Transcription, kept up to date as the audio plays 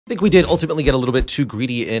think we did ultimately get a little bit too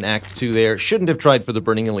greedy in Act 2 there. Shouldn't have tried for the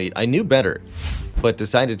Burning Elite. I knew better, but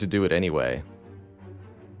decided to do it anyway.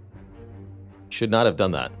 Should not have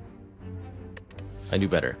done that. I knew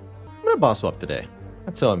better. I'm going to boss swap today.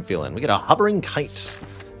 That's how I'm feeling. We get a Hovering Kite,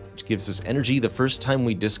 which gives us energy the first time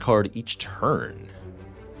we discard each turn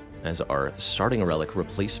as our starting relic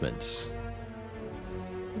replacement.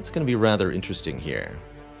 It's going to be rather interesting here.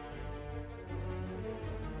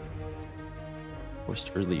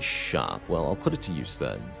 Forced early shop. Well, I'll put it to use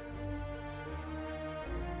then.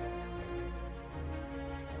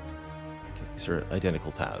 Okay, these are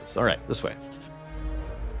identical paths. All right, this way.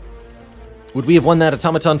 Would we have won that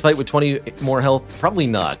automaton fight with 20 more health? Probably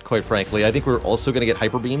not, quite frankly. I think we're also going to get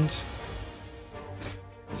hyper beamed.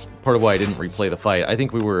 Part of why I didn't replay the fight. I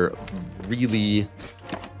think we were really,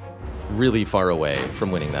 really far away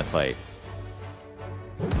from winning that fight.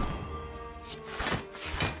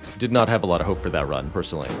 Did not have a lot of hope for that run,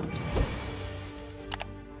 personally.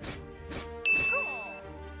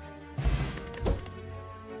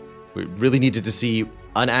 We really needed to see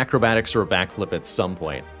an acrobatics or a backflip at some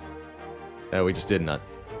point. No, we just did not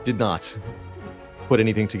put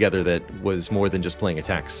anything together that was more than just playing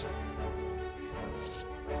attacks.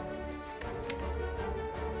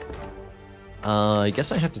 I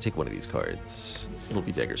guess I have to take one of these cards. It'll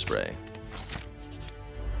be Dagger Spray.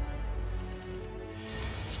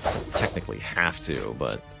 Technically have to,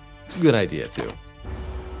 but it's a good idea too.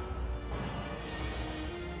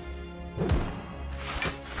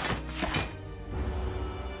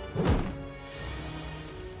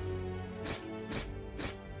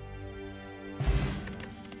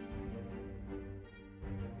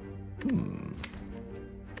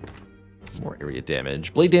 More area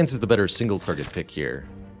damage. Blade Dance is the better single target pick here.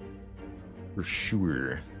 For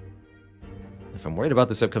sure. If I'm worried about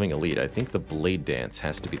this upcoming Elite, I think the Blade Dance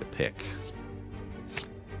has to be the pick.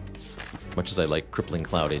 Much as I like Crippling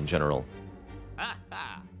Cloud in general.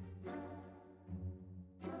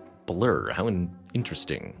 Blur, how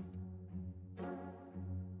interesting.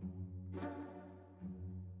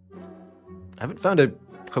 I haven't found a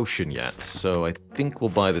potion yet, so I think we'll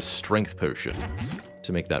buy the Strength Potion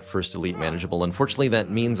to make that first Elite manageable. Unfortunately, that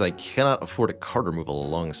means I cannot afford a card removal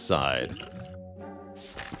alongside.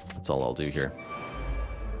 That's all I'll do here.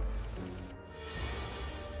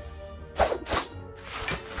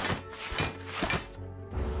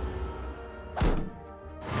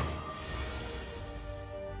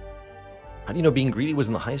 How do you know being greedy was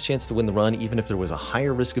in the highest chance to win the run, even if there was a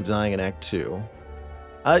higher risk of dying in Act 2?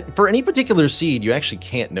 For any particular seed, you actually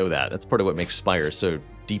can't know that. That's part of what makes Spire so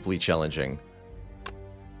deeply challenging.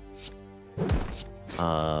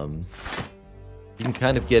 You can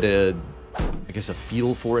kind of get a, I guess, a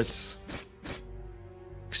feel for its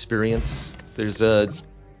experience. There's a,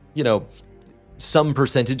 you know, some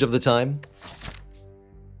percentage of the time.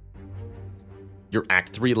 Your Act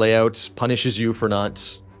 3 layout punishes you for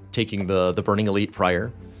not taking the Burning Elite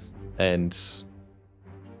prior, and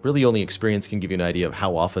really only experience can give you an idea of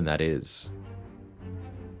how often that is.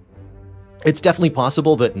 It's definitely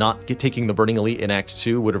possible that not taking the Burning Elite in Act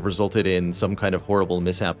 2 would have resulted in some kind of horrible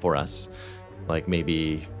mishap for us. Like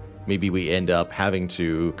maybe we end up having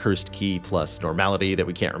to Cursed Key plus Normality that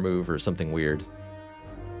we can't remove or something weird.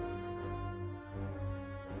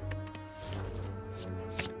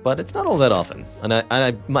 But it's not all that often.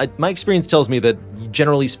 And my experience tells me that,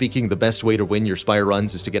 generally speaking, the best way to win your Spire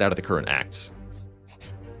runs is to get out of the current acts.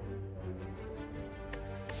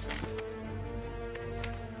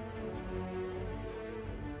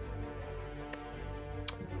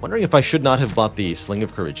 Wondering if I should not have bought the Sling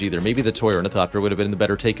of Courage either. Maybe the Toy Ornithopter would have been the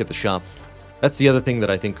better take at the shop. That's the other thing that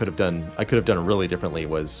I think could have done. I could have done really differently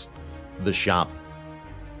was the shop.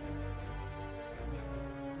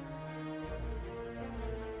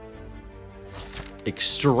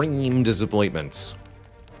 Extreme disappointment.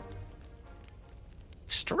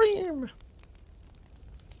 Extreme.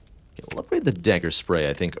 Okay, we'll upgrade the Dagger Spray,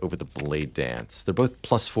 I think, over the Blade Dance. They're both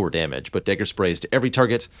 +4 damage, but Dagger Spray is to every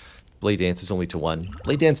target. Blade Dance is only to 1.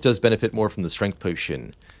 Blade Dance does benefit more from the Strength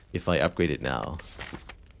Potion if I upgrade it now.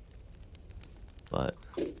 But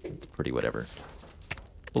it's pretty whatever.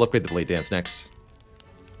 We'll upgrade the Blade Dance next.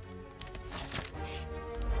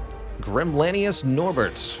 Gremlanius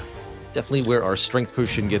Norbert. Definitely where our Strength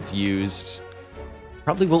Potion gets used.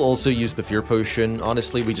 Probably will also use the Fear Potion.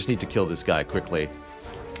 Honestly, we just need to kill this guy quickly.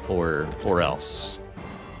 Or else.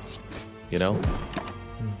 You know?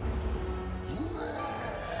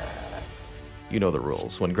 You know the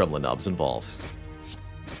rules when Gremlin Knob's involved.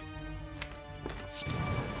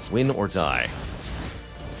 Win or die.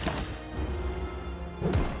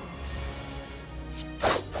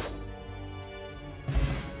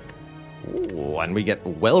 Ooh, and we get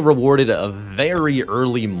well rewarded a very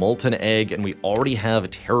early Molten Egg, and we already have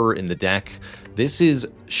Terror in the deck. This is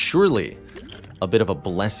surely a bit of a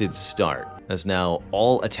blessed start, as now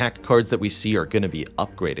all attack cards that we see are going to be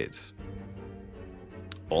upgraded.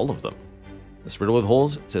 All of them. This Riddle with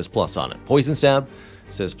Holes says plus on it. Poison Stab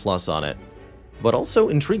says plus on it. But also,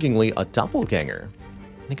 intriguingly, a Doppelganger.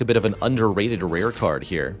 I think a bit of an underrated rare card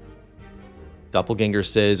here. Doppelganger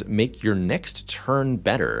says, make your next turn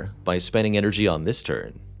better by spending energy on this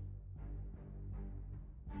turn.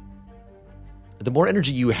 The more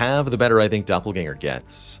energy you have, the better I think Doppelganger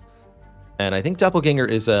gets. And I think Doppelganger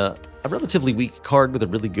is a relatively weak card with a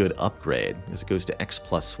really good upgrade, as it goes to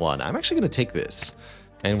X+1. I'm actually going to take this,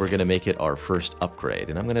 and we're going to make it our first upgrade.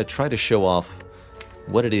 And I'm going to try to show off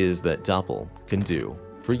what it is that Doppel can do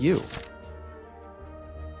for you.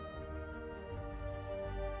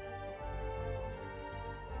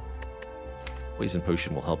 Poison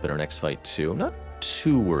Potion will help in our next fight too. I'm not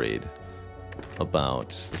too worried about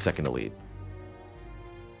the second elite.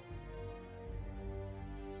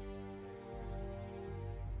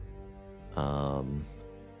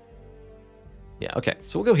 Yeah, okay.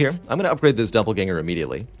 So we'll go here. I'm going to upgrade this Doppelganger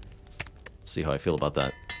immediately. See how I feel about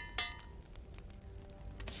that.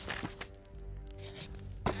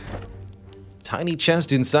 Tiny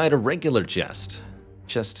chest inside a regular chest.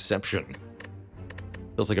 Chestception.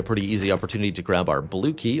 Feels like a pretty easy opportunity to grab our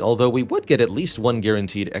blue key, although we would get at least one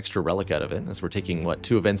guaranteed extra relic out of it, as we're taking, what,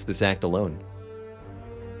 2 events this act alone.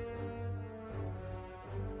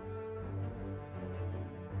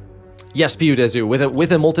 Yes, Piyudezu,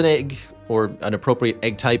 with a Molten Egg, or an appropriate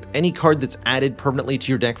egg type, any card that's added permanently to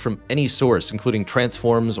your deck from any source, including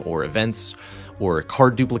transforms or events or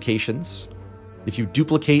card duplications. If you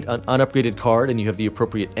duplicate an unupgraded card and you have the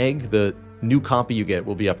appropriate egg, the new copy you get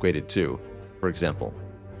will be upgraded too, for example.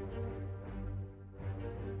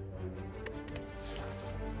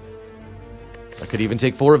 I could even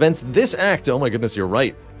take 4 events this act. Oh my goodness, you're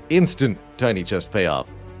right. Instant tiny chest payoff.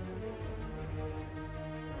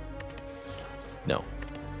 No.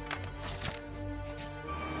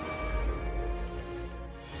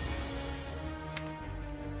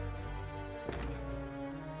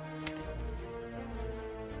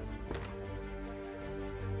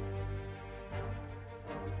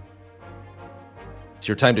 It's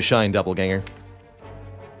your time to shine, Doppelganger.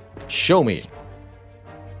 Show me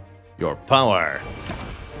your power.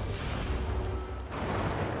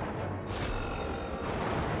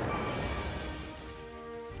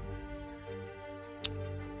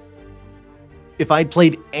 If I'd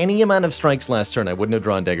played any amount of strikes last turn, I wouldn't have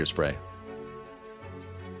drawn Dagger Spray.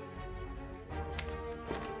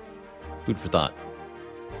 Food for thought.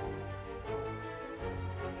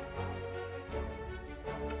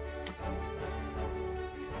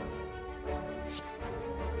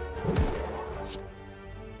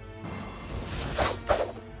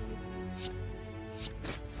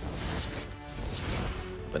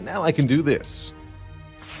 But now I can do this.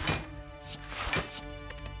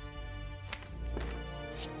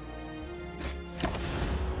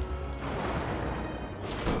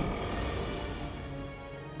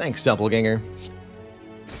 Thanks, Doppelganger.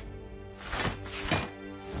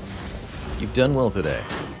 You've done well today.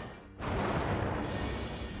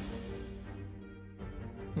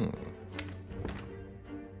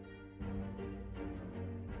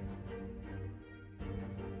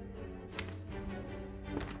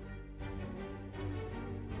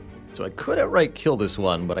 So I could outright kill this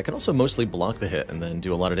one, but I can also mostly block the hit and then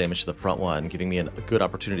do a lot of damage to the front one, giving me a good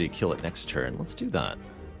opportunity to kill it next turn. Let's do that.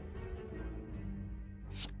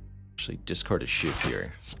 Actually, discard a Shiv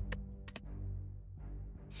here.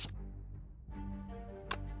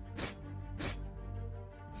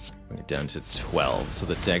 Bring it down to 12, so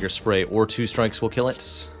that Dagger Spray or 2 strikes will kill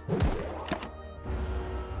it.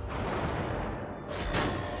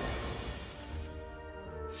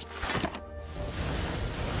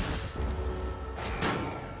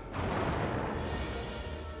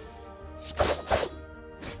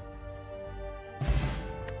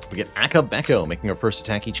 We get Akabeko, making our first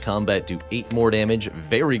attack each combat do 8 more damage.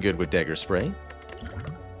 Very good with Dagger Spray.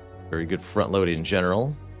 Very good front load in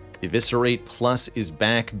general. Eviscerate Plus is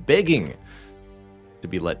back, begging to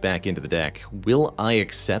be let back into the deck. Will I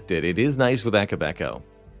accept it? It is nice with Akabeko.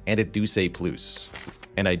 And it do say plus.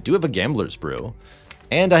 And I do have a Gambler's Brew.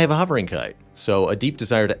 And I have a Hovering Kite. So a deep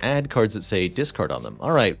desire to add cards that say discard on them.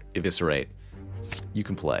 Alright, Eviscerate. You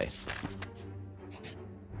can play.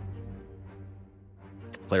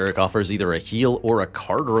 Cleric offers either a heal or a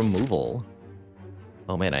card removal.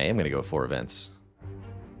 Oh man, I am going to go 4 events.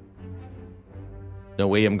 No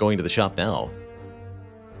way I'm going to the shop now.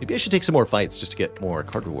 Maybe I should take some more fights just to get more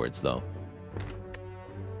card rewards, though.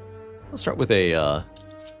 Let's start with a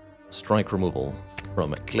strike removal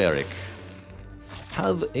from Cleric.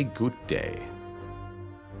 Have a good day.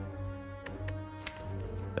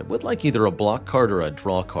 I would like either a block card or a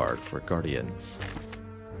draw card for Guardian.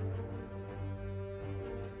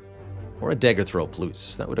 Or a Dagger Throw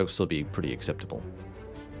Plus. That would also be pretty acceptable.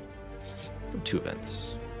 2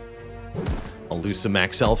 events. I'll lose some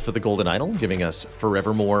max health for the Golden Idol, giving us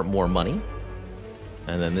forevermore more money.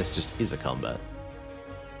 And then this just is a combat.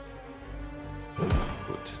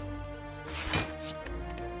 Good.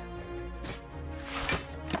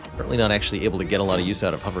 Currently not actually able to get a lot of use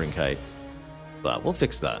out of Hovering Kite. But we'll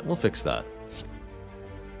fix that. We'll fix that.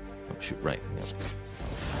 Oh, shoot, right.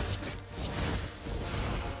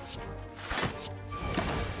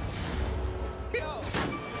 Yep.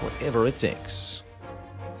 Whatever it takes.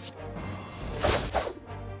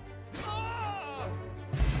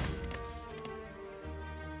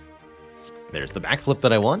 There's the backflip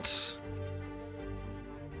that I want.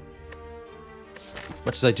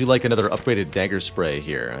 Much as I do like another upgraded dagger spray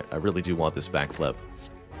here, I really do want this backflip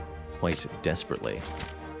quite desperately.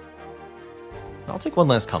 I'll take one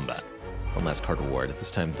last combat. One last card reward.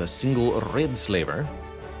 This time the single red slaver.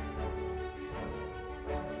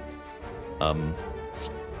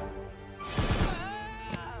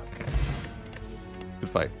 Good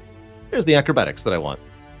fight. Here's the acrobatics that I want.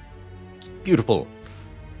 Beautiful.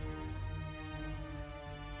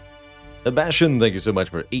 Abashan, thank you so much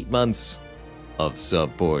for 8 months of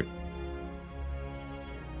support.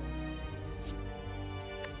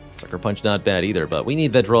 Sucker Punch not bad either, but we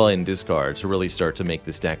need that draw and discard to really start to make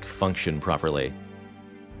this deck function properly.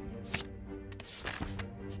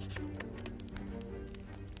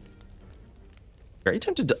 Very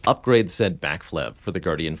tempted to upgrade said backflip for the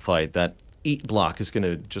Guardian fight. That 8 block is going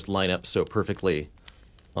to just line up so perfectly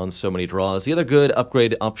on so many draws. The other good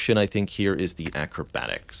upgrade option I think here is the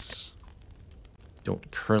acrobatics.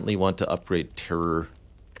 Don't currently want to upgrade terror.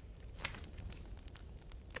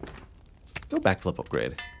 Go backflip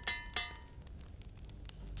upgrade.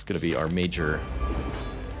 It's going to be our major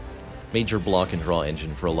block and draw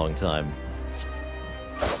engine for a long time.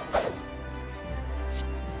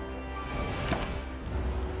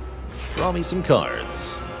 Draw me some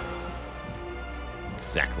cards.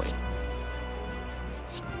 Exactly.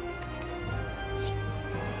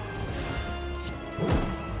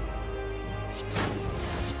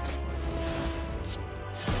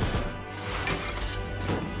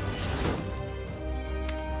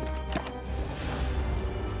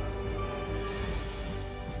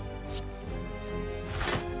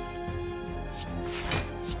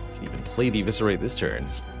 Can even play the Eviscerate this turn.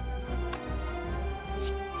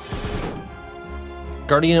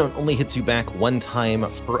 Guardian only hits you back 1 time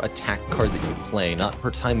per attack card that you play, not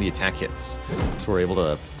per time the attack hits. So we're able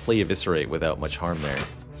to play Eviscerate without much harm there.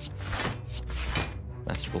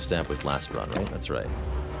 Masterful Stab was last run, right? That's right.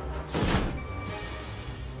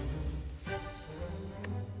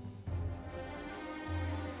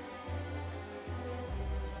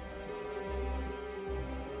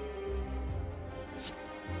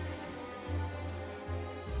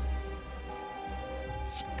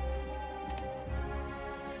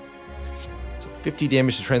 So 50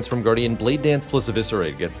 damage to Transform Guardian. Blade Dance plus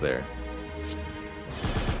Eviscerate gets there.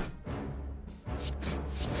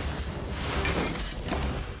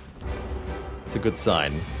 It's a good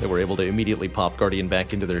sign that we're able to immediately pop Guardian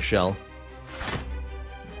back into their shell.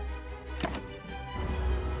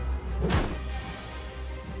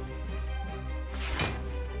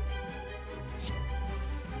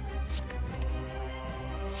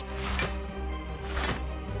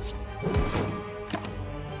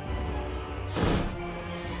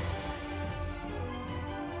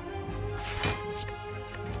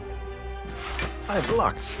 I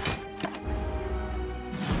blocked.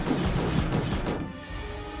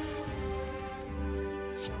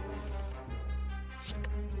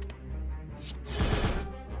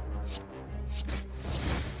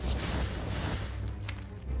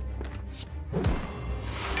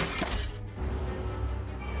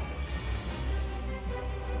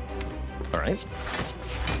 All right.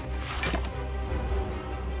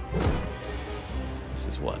 This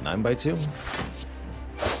is what, 9x2?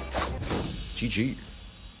 GG.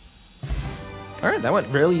 Alright, that went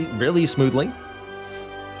really smoothly.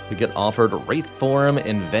 We get offered Wraith Form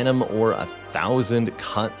and Venom or 1,000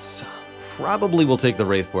 cuts. Probably we'll take the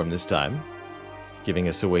Wraith Form this time, giving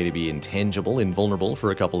us a way to be intangible, invulnerable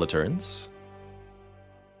for a couple of turns.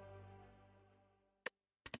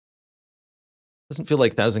 Doesn't feel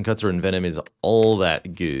like 1,000 cuts or Envenom is all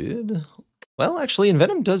that good. Well, actually,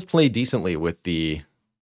 Envenom does play decently with the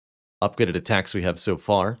upgraded attacks we have so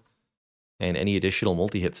far, and any additional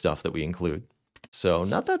multi-hit stuff that we include. So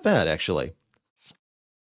not that bad, actually.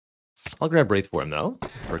 I'll grab Wraith Form, though,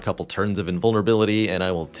 for a couple turns of invulnerability, and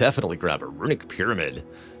I will definitely grab a Runic Pyramid,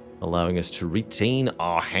 allowing us to retain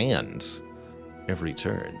our hand every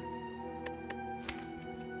turn.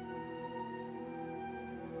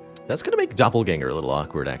 That's going to make Doppelganger a little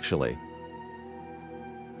awkward, actually.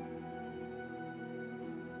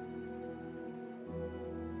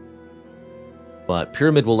 But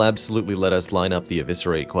Pyramid will absolutely let us line up the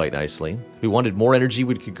Eviscerate quite nicely. If we wanted more energy,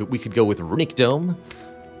 we could go with Runic Dome,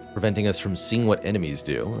 preventing us from seeing what enemies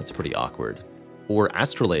do. That's pretty awkward. Or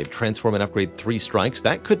Astrolabe, transform and upgrade 3 strikes.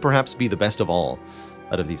 That could perhaps be the best of all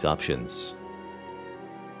out of these options.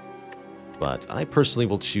 But I personally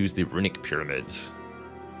will choose the Runic Pyramid.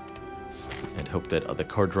 And hope that the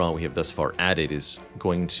card draw we have thus far added is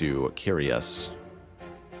going to carry us.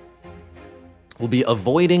 We'll be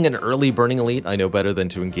avoiding an early Burning Elite. I know better than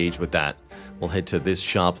to engage with that. We'll head to this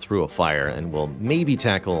shop through a fire, and we'll maybe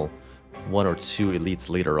tackle 1 or 2 elites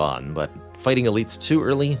later on, but fighting elites too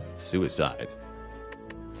early, suicide.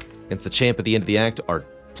 Against the champ at the end of the act, our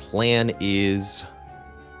plan is...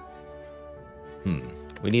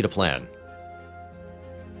 we need a plan.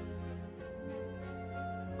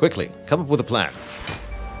 Quickly, come up with a plan.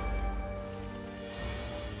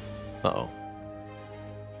 Uh-oh.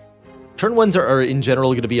 Turn 1s are in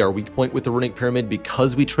general going to be our weak point with the Runic Pyramid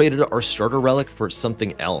because we traded our starter relic for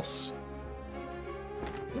something else.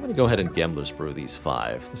 I'm going to go ahead and Gambler's Brew these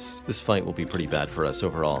 5. This fight will be pretty bad for us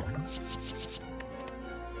overall.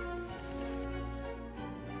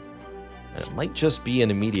 And it might just be an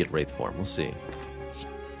immediate Wraith Form. We'll see.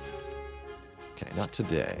 Okay, not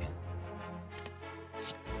today.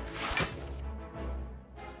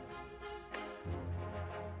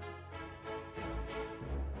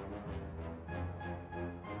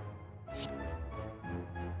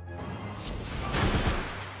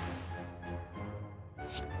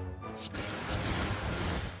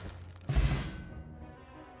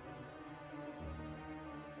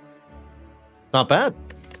 Not bad.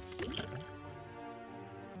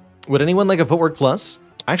 Would anyone like a Footwork Plus?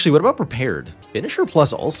 Actually, what about Prepared? Finisher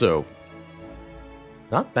Plus also.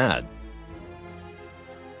 Not bad.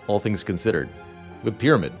 All things considered. With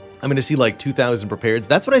Pyramid. I'm going to see like 2,000 Prepareds.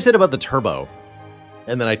 That's what I said about the Turbo.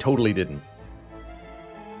 And then I totally didn't.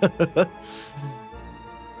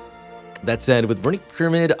 That said, with Runic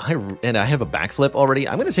Pyramid, I have a backflip already,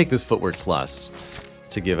 I'm going to take this Footwork Plus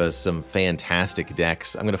to give us some fantastic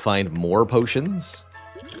decks. I'm going to find more potions.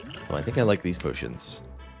 Oh, I think I like these potions.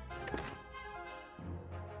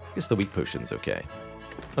 I guess the weak potion's okay.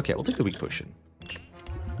 Okay, we'll take the weak potion.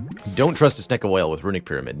 Don't trust a Snecka Oil with Runic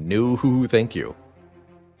Pyramid. No, thank you.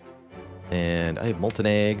 And I have Molten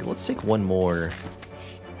Egg. Let's take one more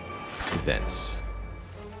event.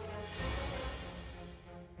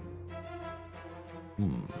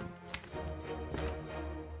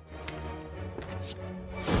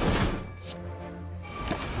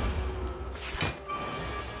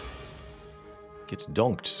 Get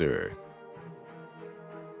donked, sir.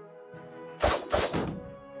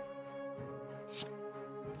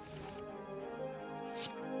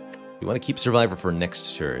 You want to keep Survivor for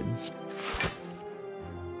next turn.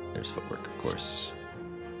 There's Footwork, of course.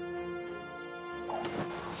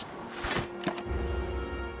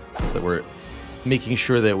 So that we're making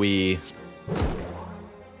sure that we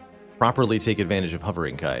properly take advantage of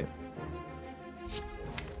Hovering Kite.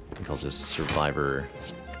 I think I'll just Survivor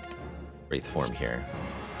Wraith Form here.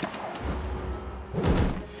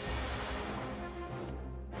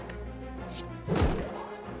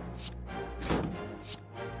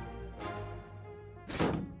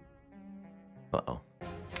 Uh-oh.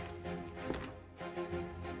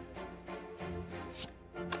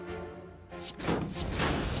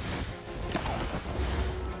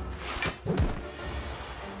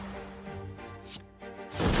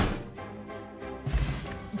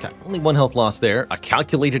 Okay, only 1 health loss there. A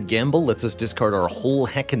calculated gamble lets us discard our whole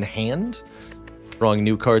heckin' hand. Drawing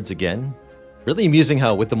new cards again. Really amusing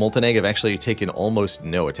how with the Molten Egg I've actually taken almost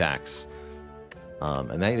no attacks.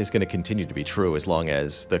 And that is going to continue to be true as long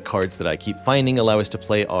as the cards that I keep finding allow us to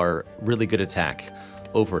play our really good attack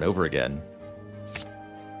over and over again.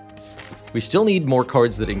 We still need more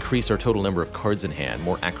cards that increase our total number of cards in hand.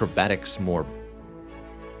 More acrobatics, more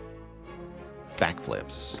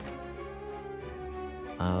backflips.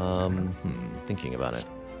 Thinking about it.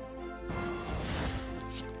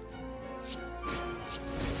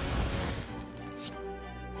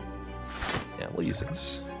 Yeah, we'll use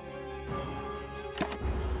it.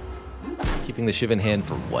 Keeping the Shiv in hand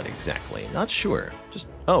for what exactly? Not sure. Just,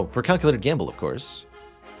 oh, for calculated gamble, of course.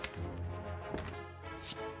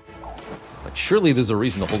 Like, surely there's a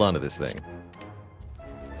reason to hold on to this thing.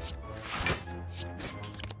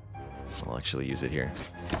 I'll actually use it here.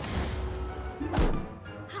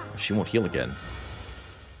 She won't heal again.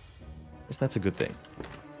 Guess that's a good thing.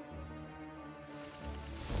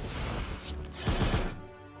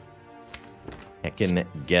 Heckin'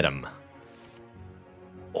 get him.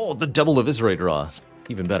 Oh, the double eviscerate draw.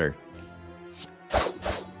 Even better.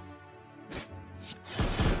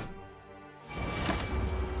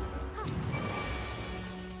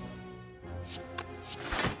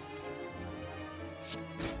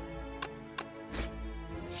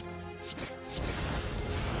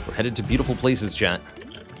 We're headed to beautiful places, chat.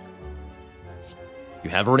 You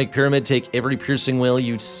have a runic pyramid, take every piercing wail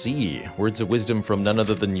you see. Words of wisdom from none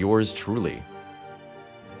other than yours truly.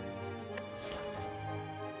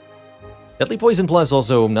 Deadly Poison Plus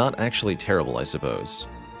also not actually terrible, I suppose.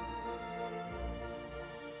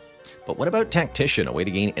 But what about Tactician, a way to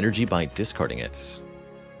gain energy by discarding it?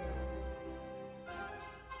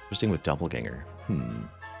 Interesting with Doppelganger.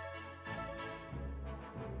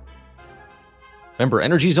 Remember,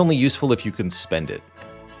 energy is only useful if you can spend it.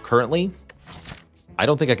 Currently, I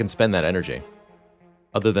don't think I can spend that energy.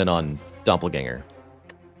 Other than on Doppelganger.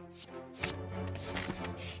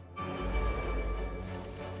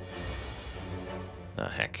 Oh,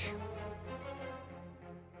 heck.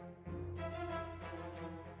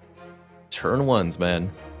 Turn ones,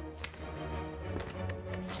 man.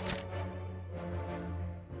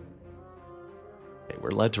 Okay, we're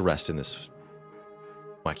allowed to rest in this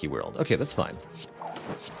wacky world. Okay, that's fine.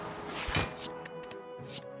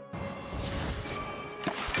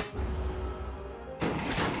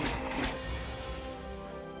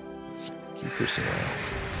 Keep piercing around.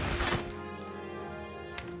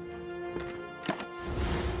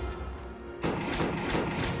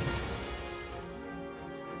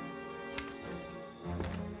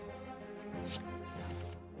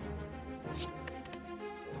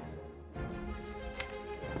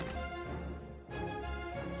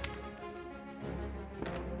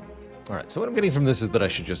 Alright, so what I'm getting from this is that I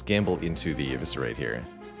should just gamble into the Eviscerate here.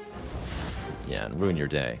 Yeah, and ruin your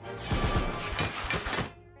day.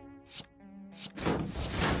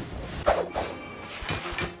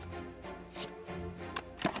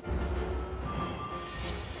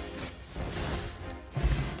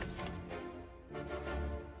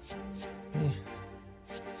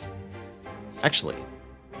 Actually.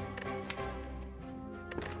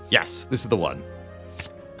 Yes, this is the one.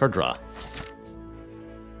 Card draw.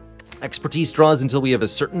 Expertise draws until we have a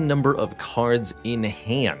certain number of cards in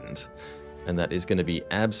hand. And that is going to be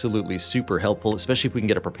absolutely super helpful, especially if we can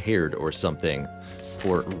get it prepared or something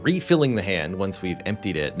for refilling the hand once we've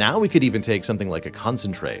emptied it. Now we could even take something like a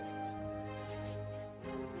concentrate.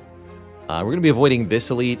 We're going to be avoiding this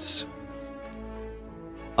elite.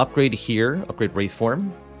 Upgrade here, upgrade Wraith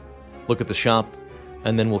Form. Look at the shop,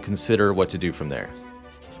 and then we'll consider what to do from there.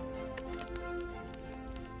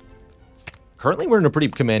 Currently, we're in a pretty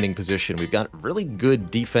commanding position. We've got really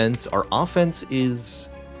good defense. Our offense is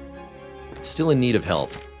still in need of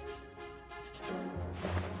help.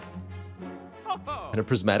 And a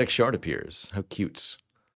prismatic shard appears. How cute.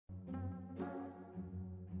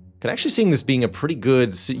 Could actually see this being a pretty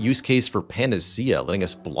good use case for Panacea, letting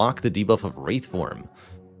us block the debuff of Wraith Form.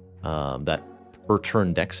 That per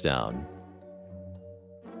turn dex down.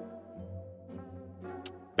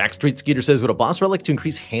 Backstreet Skeeter says, would a boss relic to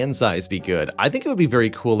increase hand size be good? I think it would be very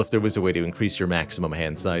cool if there was a way to increase your maximum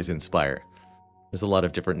hand size in Spire. There's a lot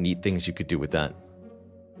of different neat things you could do with that.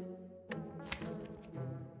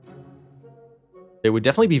 It would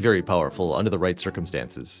definitely be very powerful under the right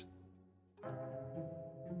circumstances.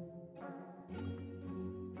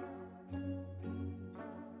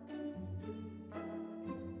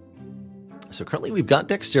 So currently we've got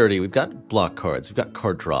Dexterity, we've got block cards, we've got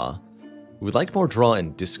card draw. We would like more draw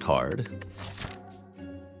and discard.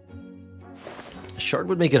 A shard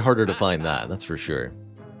would make it harder to find that, that's for sure.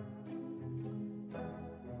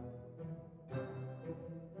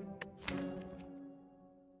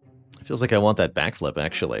 It feels like I want that backflip,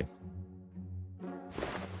 actually.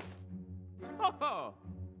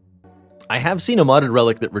 I have seen a modded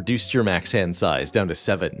relic that reduced your max hand size down to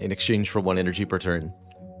 7 in exchange for 1 energy per turn.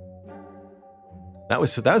 That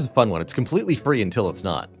was a fun one. It's completely free until it's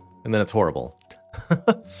not. And then it's horrible.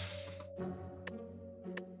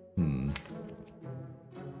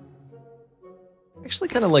 Actually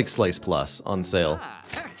kind of like Slice Plus on sale.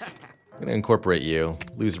 I'm going to incorporate you.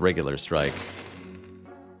 Lose regular strike.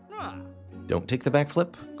 Don't take the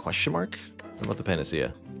backflip? Question mark? What about the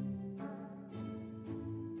Panacea?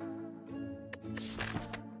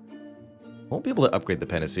 Won't be able to upgrade the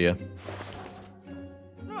Panacea.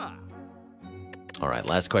 Alright,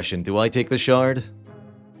 last question. Do I take the shard?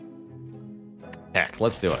 Heck,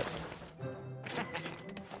 let's do it.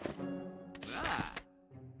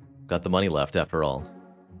 Got the money left, after all.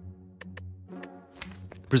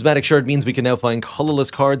 Prismatic shard means we can now find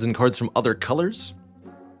colorless cards and cards from other colors.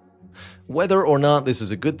 Whether or not this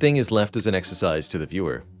is a good thing is left as an exercise to the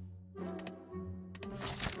viewer.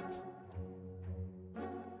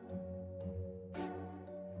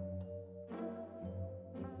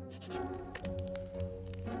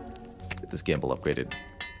 Get this gamble upgraded.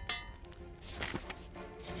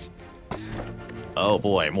 Oh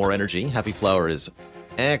boy, more energy. Happy Flower is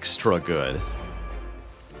extra good.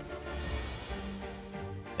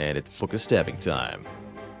 And it's Book of Stabbing time.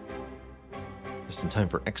 Just in time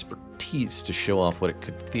for expertise to show off what it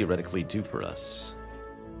could theoretically do for us.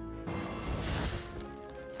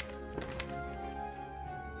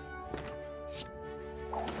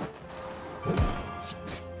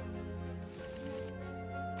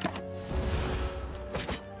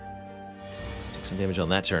 Took some damage on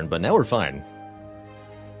that turn, but now we're fine.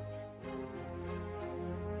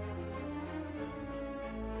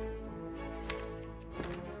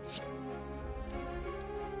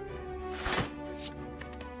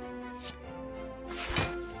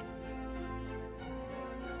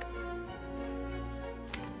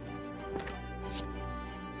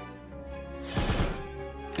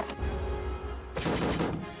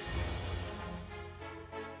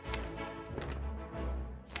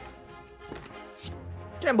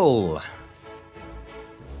 Gamble!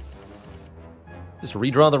 Just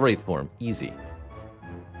redraw the Wraith form. Easy.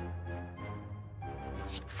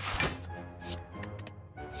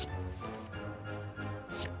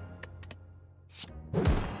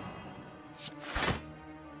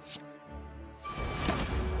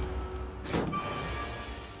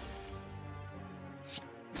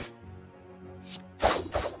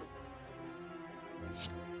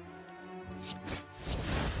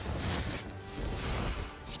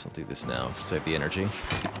 I'll do this now to save the energy.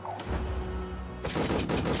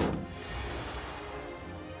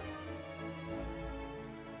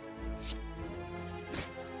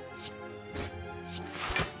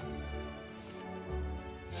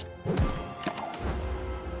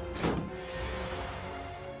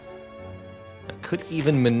 I could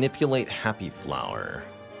even manipulate Happy Flower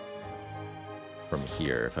from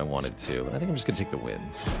here if I wanted to, but I think I'm just going to take the win.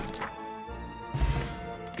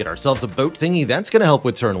 Get ourselves a boat thingy. That's going to help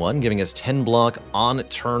with turn 1, giving us 10 block on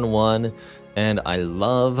turn 1. And I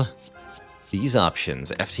love these options.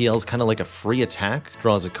 FTL is kind of like a free attack,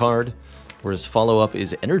 draws a card, whereas follow-up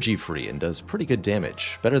is energy free and does pretty good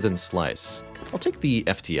damage. Better than Slice. I'll take the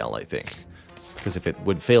FTL, I think, because if it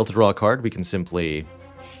would fail to draw a card, we can simply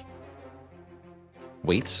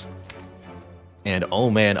wait. And oh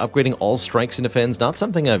man, upgrading all strikes and defends, not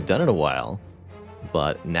something I've done in a while.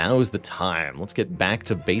 But now's the time. Let's get back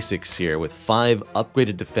to basics here with 5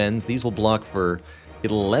 upgraded defends. These will block for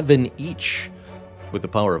 11 each with the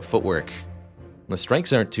power of footwork. And the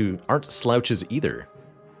strikes aren't slouches either.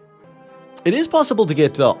 It is possible to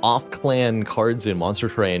get off-clan cards in Monster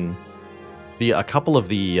Train via a couple of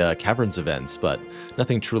the Caverns events, but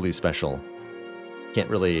nothing truly special. Can't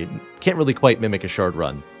really quite mimic a shard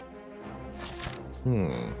run.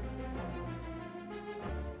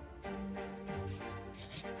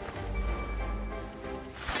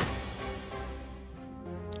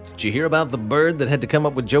 Did you hear about the bird that had to come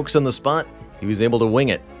up with jokes on the spot? He was able to wing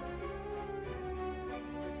it.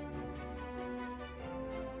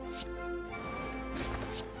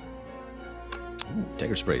 Ooh,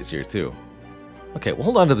 Dagger Spray is here too. Okay, we'll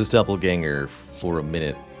hold on to this doppelganger for a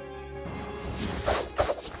minute.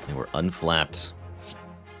 And we're unflapped.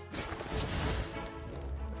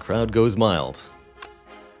 Crowd goes mild.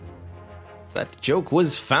 That joke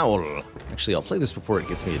was foul. Actually, I'll play this before it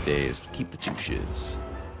gets me a daze. Keep the 2 shiz.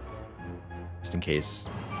 Just in case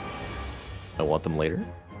I want them later.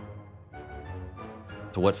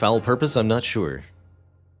 To what foul purpose, I'm not sure.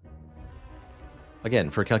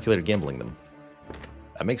 Again, for calculated gambling them.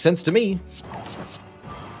 That makes sense to me.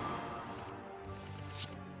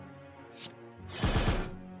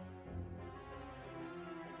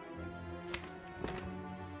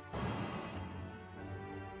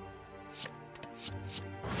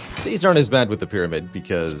 These aren't as bad with the pyramid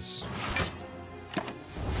because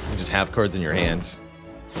you just have cards in your hand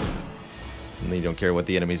and then you don't care what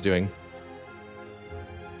the enemy's doing.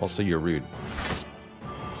 Also, you're rude.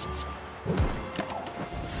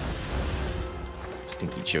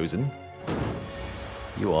 Stinky Chosen.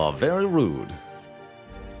 You are very rude.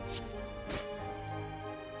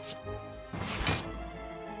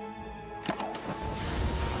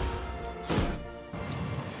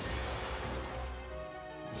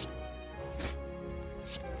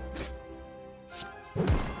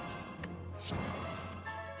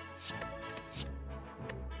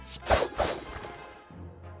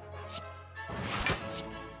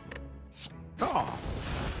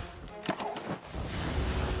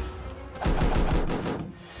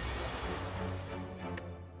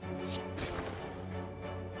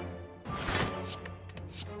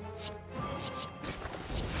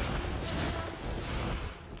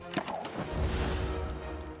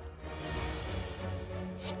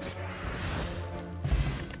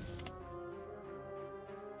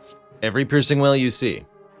 Every piercing well you see.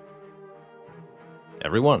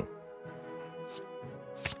 Every one.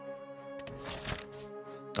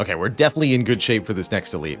 Okay, we're definitely in good shape for this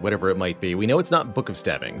next elite, whatever it might be. We know it's not Book of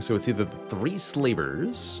Stabbing, so it's either the 3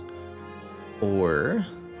 Slavers or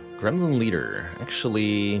Gremlin Leader.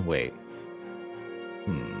 Actually, wait.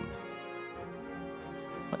 I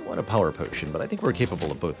want a power potion, but I think we're capable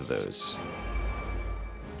of both of those.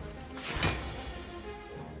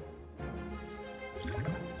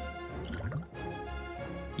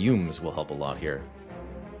 Fumes will help a lot here.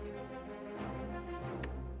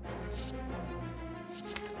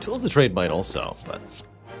 Tools of Trade might also, but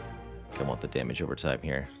I want the damage over time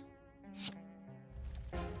here.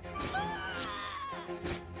 That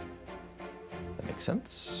makes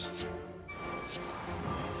sense. If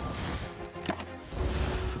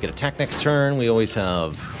we get attack next turn, we always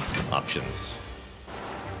have options.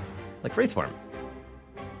 Like Wraithform.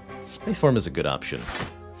 Wraithform is a good option.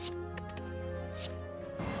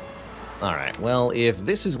 Alright, well, if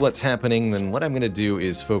this is what's happening, then what I'm going to do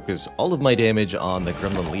is focus all of my damage on the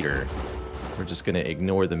Gremlin Leader. We're just going to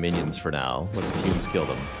ignore the minions for now. Let the fumes kill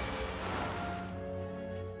them.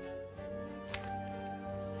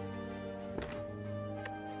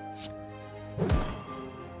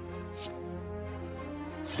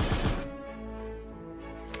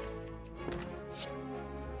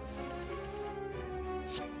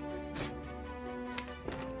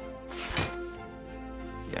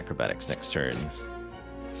 Acrobatics next turn.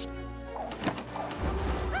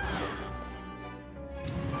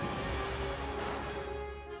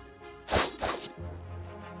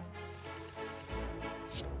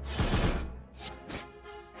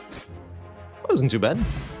 Wasn't too bad.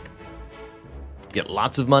 Get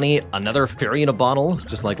lots of money, another fairy in a bottle,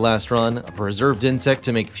 just like last run, a preserved insect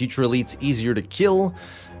to make future elites easier to kill,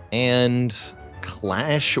 and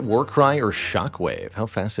Clash, Warcry, or Shockwave. How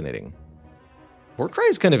fascinating. Warcry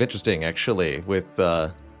is kind of interesting, actually, with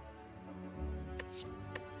some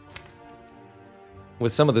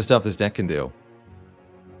of the stuff this deck can do.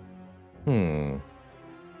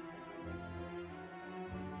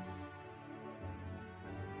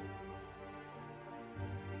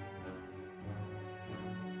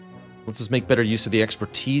 Let's just make better use of the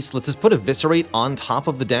expertise. Let's just put Eviscerate on top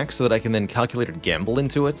of the deck so that I can then calculated gamble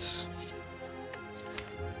into it.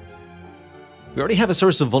 We already have a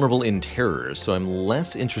source of vulnerable in terror, so I'm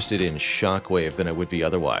less interested in Shockwave than I would be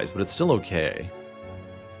otherwise, but it's still okay. I think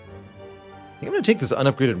I'm going to take this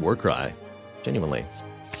unupgraded Warcry. Genuinely.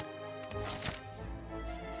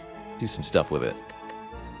 Do some stuff with it.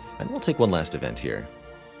 And we'll take one last event here.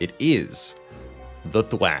 It is the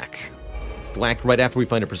Thwack. It's Thwack right after we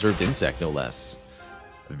find a preserved insect, no less.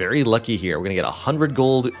 Very lucky here. We're going to get 100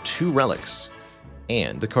 gold, 2 relics,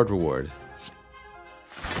 and a card reward.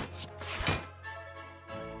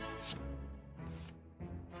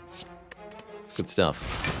 Good stuff.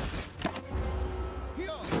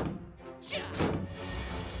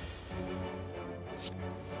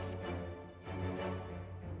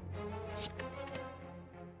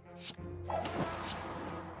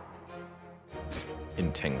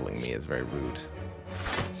 Entangling me is very rude.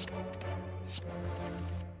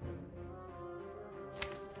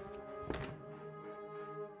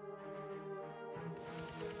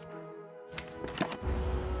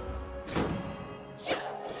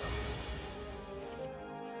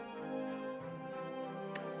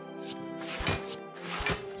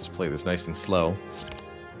 Play this nice and slow.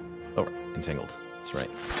 Oh, entangled. That's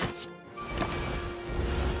right.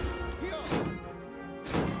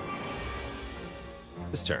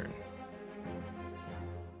 This turn.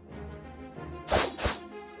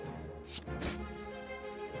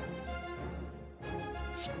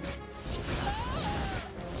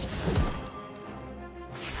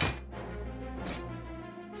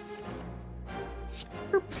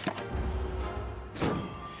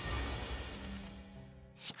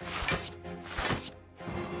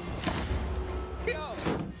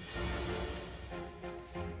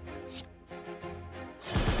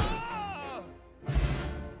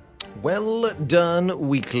 Well done,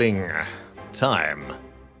 weakling. Time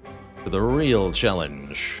for the real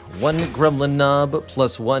challenge. 1 Gremlin Knob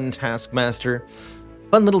plus 1 Taskmaster.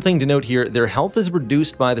 Fun little thing to note here, their health is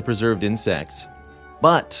reduced by the preserved insect,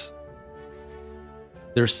 but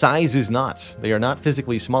Their size is not. They are not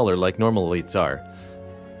physically smaller like normal elites are.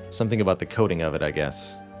 Something about the coating of it, I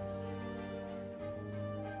guess.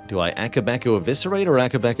 Do I Akabeko Eviscerate or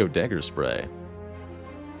Akabeko Dagger Spray? I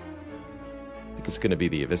think it's going to be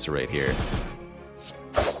the Eviscerate here.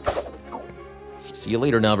 See you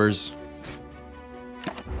later, nubbers.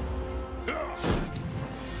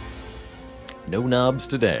 No nubs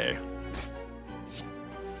today.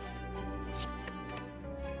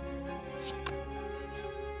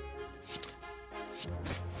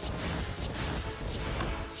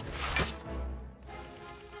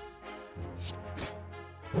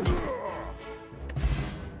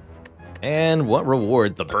 And what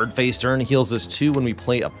reward? The bird-faced urn heals us 2 when we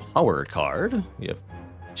play a power card. We have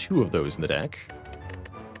 2 of those in the deck.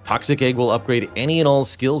 Toxic Egg will upgrade any and all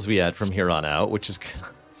skills we add from here on out, which is...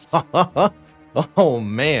 oh,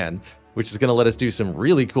 man. Which is going to let us do some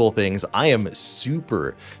really cool things. I am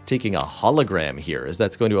super taking a hologram here, as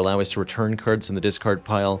that's going to allow us to return cards in the discard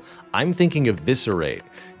pile. I'm thinking Eviscerate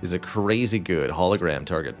is a crazy good hologram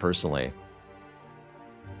target, personally.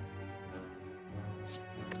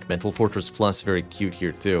 Mental Fortress Plus, very cute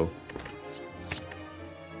here, too.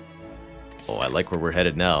 Oh, I like where we're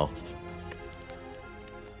headed now.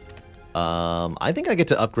 I think I get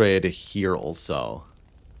to upgrade here also.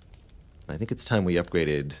 I think it's time we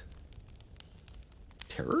upgraded...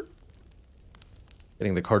 Terror?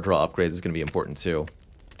 Getting the card draw upgrades is going to be important, too.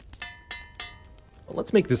 Well,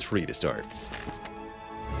 let's make this free to start.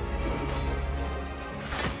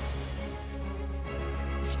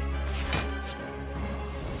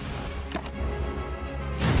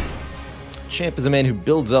 Champ is a man who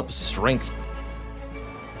builds up strength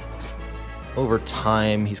over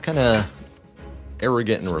time. He's kind of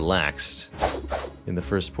arrogant and relaxed in the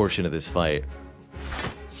first portion of this fight.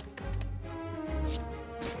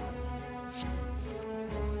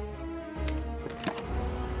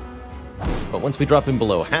 But once we drop him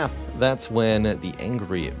below half, that's when the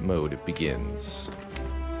angry mode begins.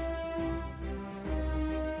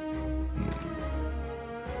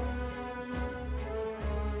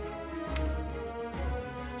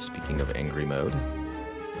 Speaking of angry mode.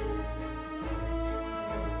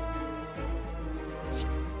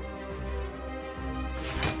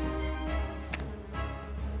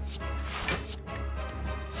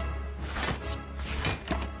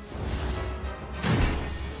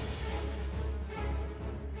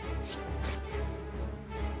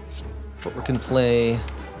 Footwork can play.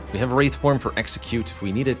 We have a Wraith Form for execute if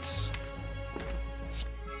we need it.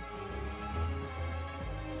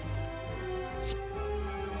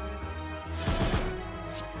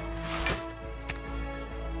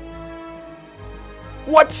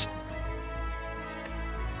 What?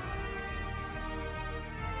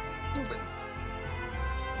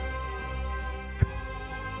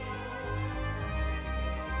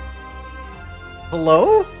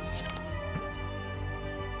 Hello?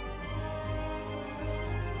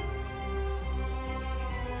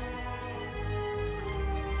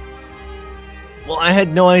 Well, I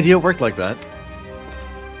had no idea it worked like that.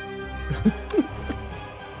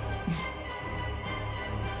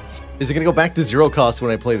 Is it going to go back to 0 cost when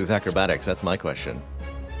I play this acrobatics? That's my question.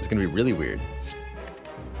 It's going to be really weird.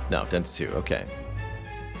 No, down to 2. Okay.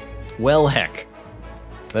 Well, heck.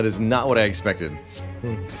 That is not what I expected.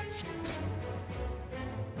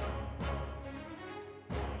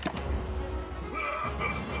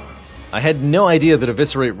 I had no idea that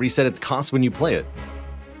Eviscerate reset its cost when you play it.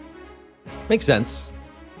 Makes sense.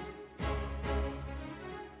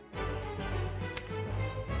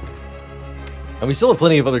 And we still have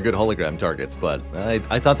plenty of other good hologram targets, but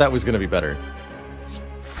I thought that was going to be better.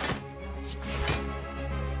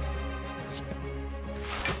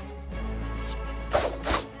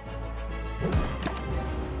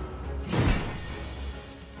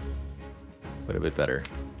 Quite a bit better.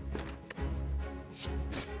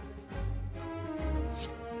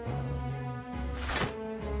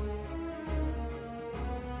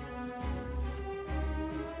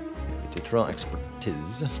 We did draw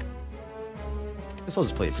expertise. Guess I'll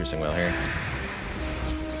just play a Piercing Wail here.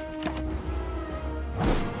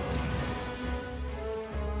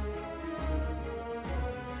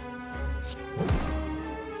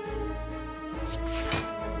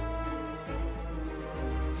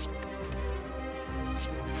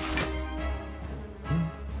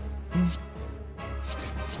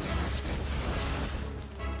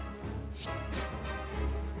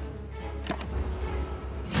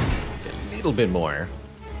 A little bit more.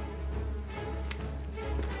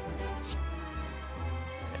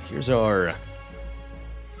 Here's our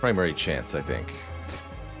primary chance, I think.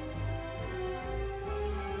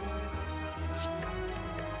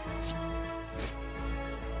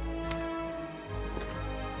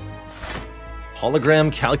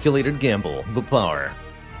 Hologram calculated gamble. The power.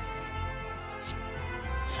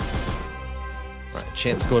 Alright,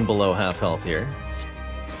 Champ's going below half health here.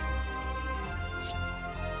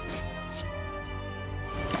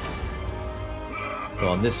 So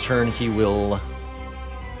on this turn, he will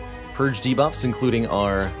purge debuffs, including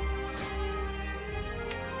our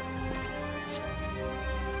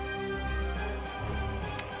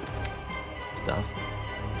stuff.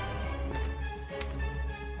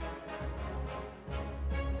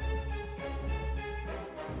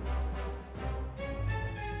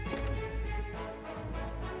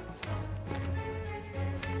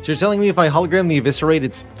 So you're telling me if I hologram the Eviscerate,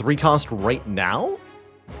 it's 3 cost right now?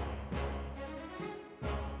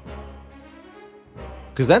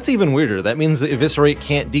 Because that's even weirder. That means the Eviscerate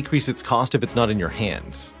can't decrease its cost if it's not in your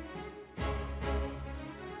hands.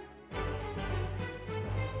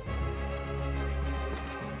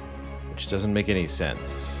 Which doesn't make any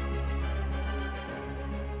sense.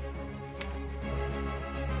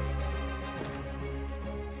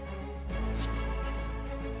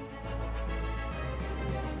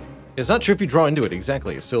 It's not true if you draw into it,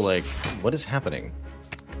 exactly. So, like, what is happening?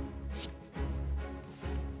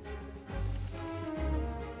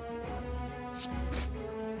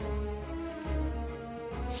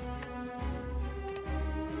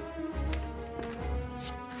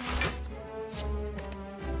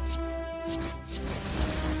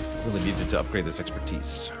 Really needed to upgrade this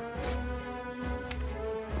expertise.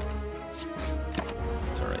 It's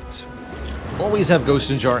alright. Always have Ghost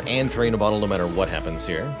in Jar and Fairy in a Bottle no matter what happens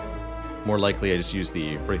here. More likely I just use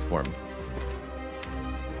the Wraith Form.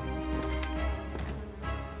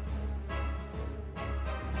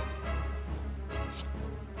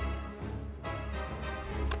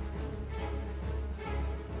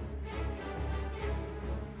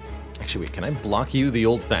 Actually, wait, can I block you the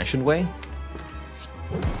old-fashioned way?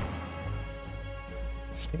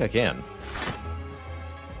 I think I can.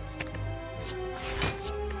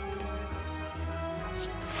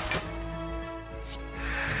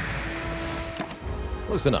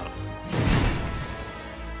 Close enough.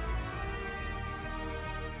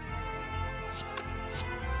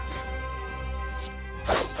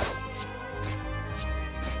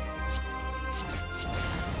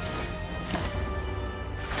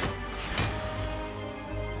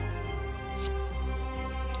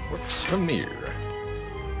 Works from here.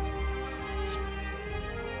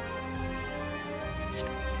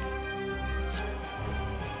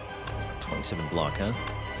 .27 block, huh?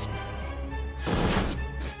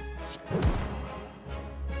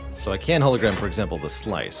 So I can hologram, for example, the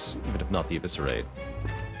Slice, even if not the Eviscerate.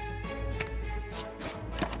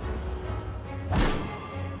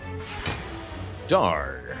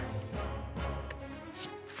 Darn.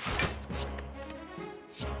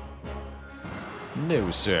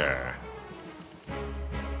 No, sir.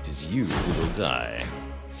 It is you who will die.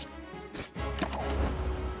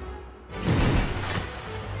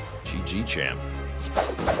 GG, champ.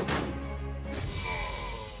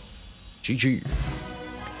 GG.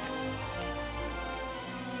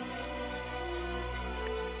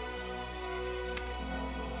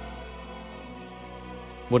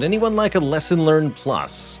 Would anyone like a Lesson Learned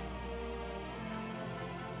Plus?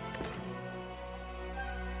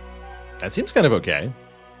 That seems kind of okay.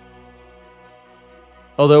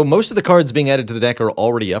 Although most of the cards being added to the deck are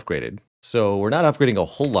already upgraded. So we're not upgrading a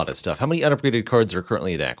whole lot of stuff. How many unupgraded cards are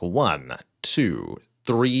currently in the deck? 1, 2,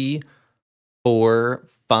 3, 4,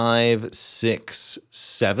 5, 6,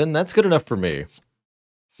 7. That's good enough for me.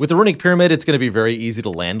 With the Runic Pyramid, it's going to be very easy to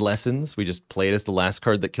land lessons. We just play it as the last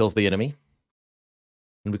card that kills the enemy.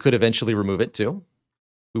 And we could eventually remove it too.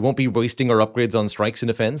 We won't be wasting our upgrades on strikes and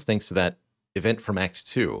defense thanks to that event from Act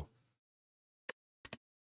 2.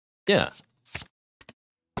 Yeah.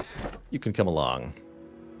 You can come along.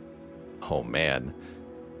 Oh man.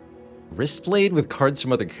 Wristblade with cards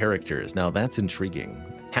from other characters. Now that's intriguing.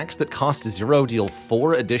 Attacks that cost 0 deal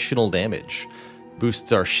 4 additional damage.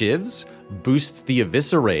 Boosts our Shivs. Boosts the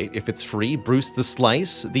Eviscerate if it's free. Boosts the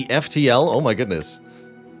Slice. The FTL. Oh my goodness.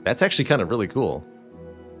 That's actually kind of really cool.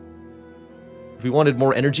 If we wanted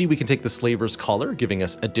more energy, we can take the Slaver's Collar, giving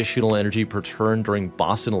us additional energy per turn during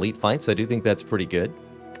boss and elite fights. I do think that's pretty good.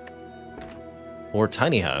 Or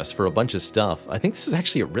Tiny House for a bunch of stuff. I think this is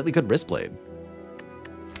actually a really good Wristblade.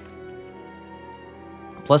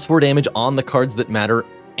 Plus 4 damage on the cards that matter,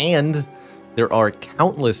 and there are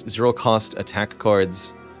countless zero-cost attack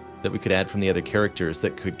cards that we could add from the other characters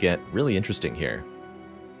that could get really interesting here.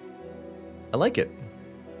 I like it.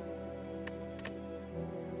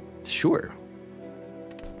 Sure.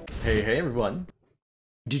 Hey everyone.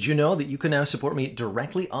 Did you know that you can now support me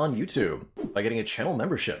directly on YouTube by getting a channel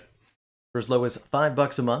membership? For as low as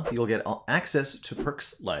 $5 a month, you'll get access to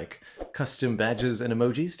perks like custom badges and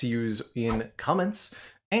emojis to use in comments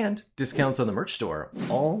and discounts on the merch store,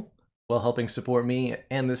 all while helping support me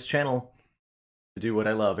and this channel to do what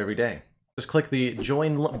I love every day. Just click the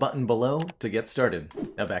join button below to get started.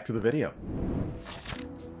 Now back to the video.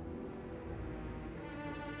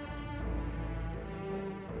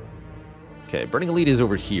 Okay, Burning Elite is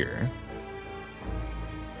over here.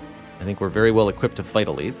 I think we're very well equipped to fight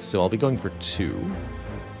elites, so I'll be going for 2.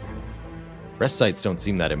 Rest sites don't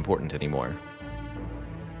seem that important anymore.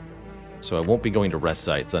 So I won't be going to rest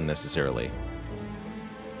sites unnecessarily.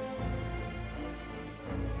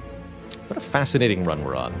 What a fascinating run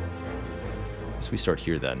we're on. Guess we start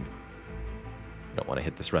here then. Don't want to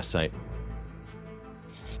hit this rest site.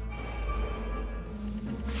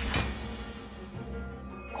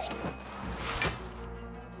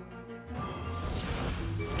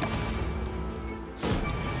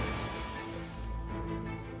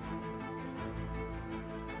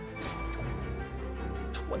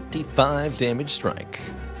 $25 damage strike.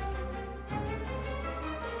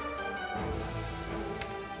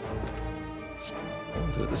 I'll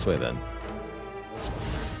do it this way then.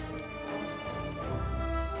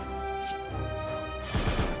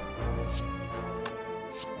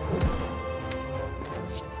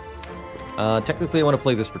 Technically I want to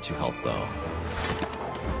play this for 2 health though.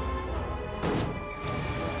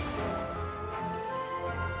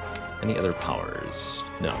 Any other powers?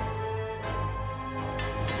 No.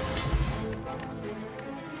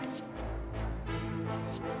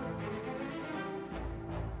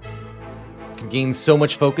 Gains so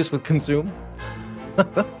much focus with consume.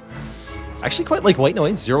 I actually quite like white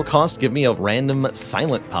noise. 0 cost, give me a random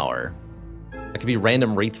silent power. That could be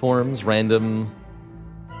random wraith forms, random...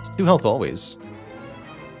 It's 2 health always.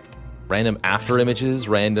 Random after images,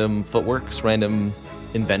 random footworks, random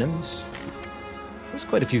envenoms. There's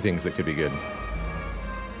quite a few things that could be good.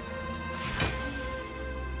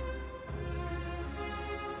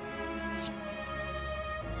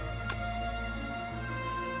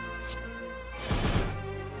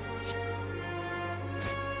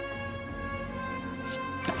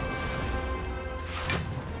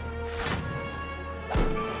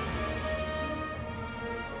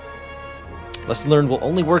 Lesson learned will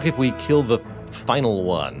only work if we kill the final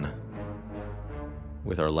one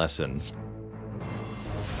with our lesson.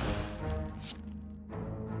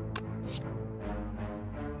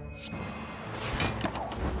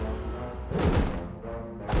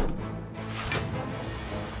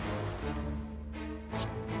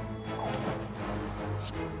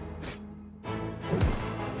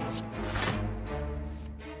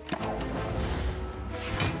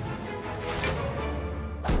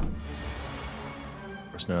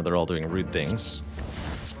 Now they're all doing rude things.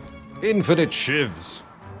 Infinite Shivs!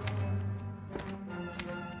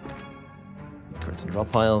 Cards in draw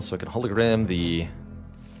pile, so I can hologram the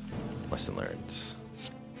lesson learned.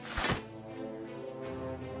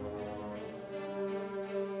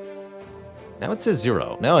 Now it says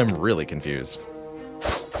 0. Now I'm really confused.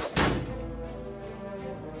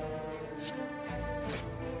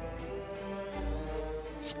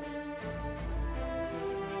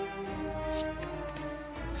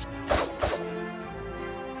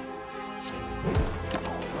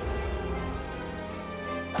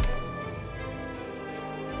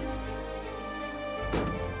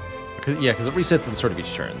 Yeah, because it resets at the start of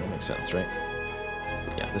each turn. That makes sense, right?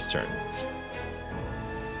 Yeah, this turn.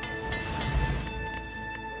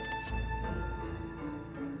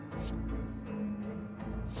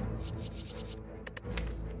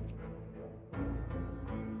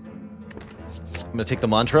 I'm going to take the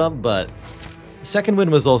mantra, but second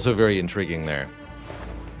wind was also very intriguing there.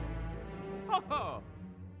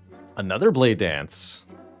 Another blade dance.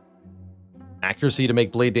 Accuracy to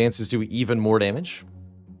make blade dances do even more damage.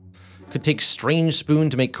 Could take Strange Spoon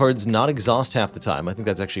to make cards not exhaust half the time. I think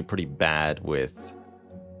that's actually pretty bad with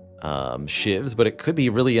Shivs, but it could be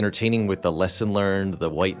really entertaining with the lesson learned, the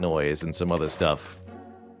white noise, and some other stuff.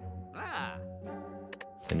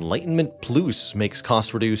 Enlightenment Plus makes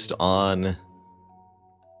cost reduced on... I'm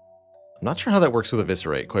not sure how that works with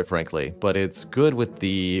Eviscerate, quite frankly, but it's good with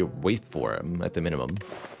the waveform at the minimum.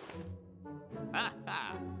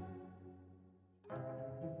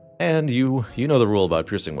 And you know the rule about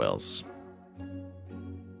piercing wells.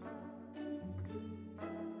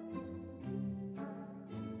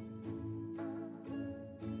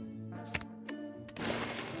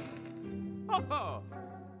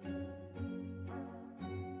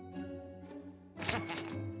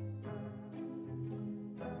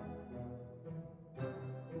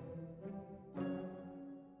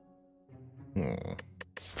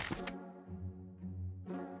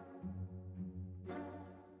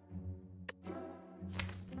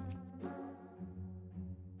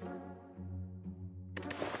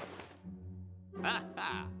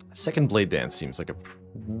 Second Blade Dance seems like a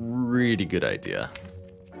pretty good idea.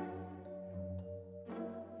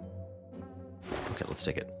 Okay, let's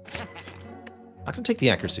take it. I can take the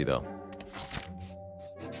accuracy, though.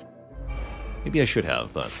 Maybe I should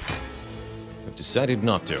have, but I've decided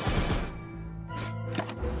not to.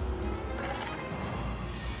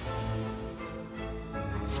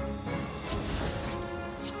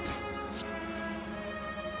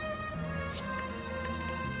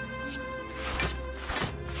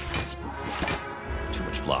 Too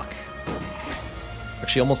much block.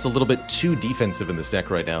 Actually, almost a little bit too defensive in this deck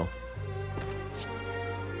right now.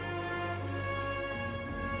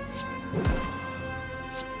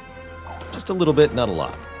 Just a little bit, not a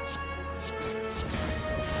lot.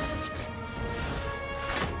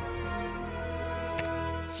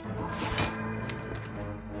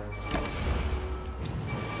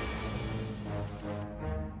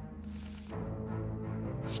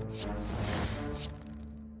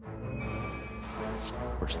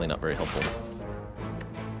 Unfortunately, not very helpful.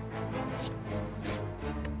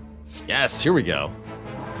 Yes, here we go.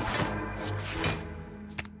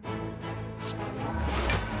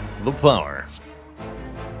 The power.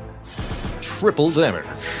 Triple damage.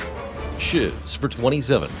 Shivs for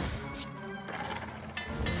 27.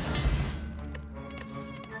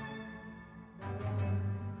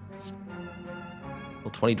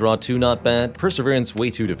 Well, 20 draw 2, not bad. Perseverance,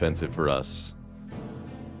 way too defensive for us.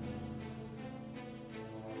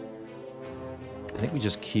 I think we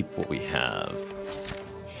just keep what we have.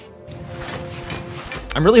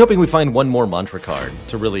 I'm really hoping we find one more mantra card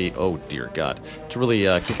to really, oh dear God, to really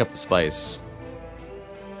kick up the spice.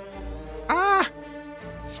 Ah!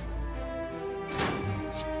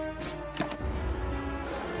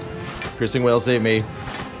 Piercing Whale, save me.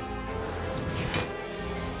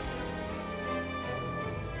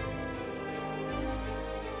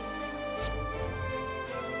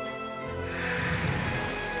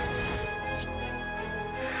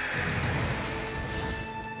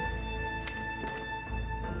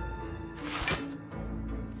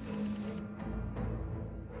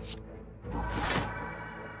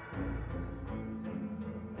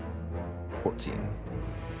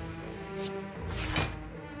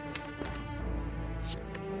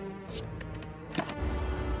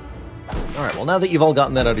 Alright, well now that you've all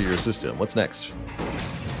gotten that out of your system, what's next?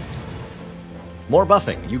 More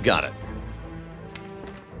buffing, you got it.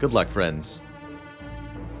 Good luck, friends.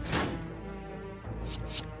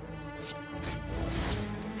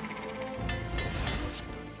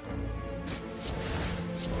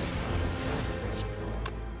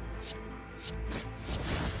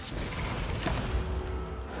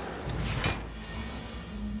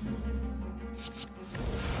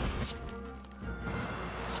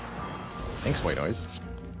 Thanks, White Noise.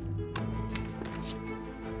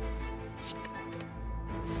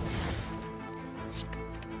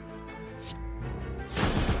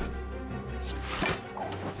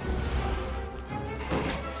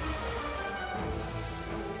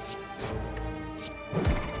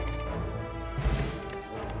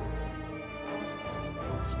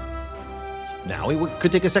 Now we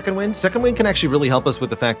could take a second wind. Second wind can actually really help us with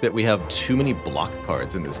the fact that we have too many block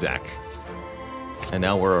cards in this deck. And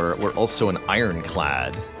now we're also an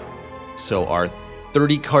ironclad. So our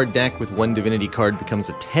 30-card deck with one divinity card becomes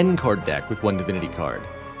a 10-card deck with one divinity card.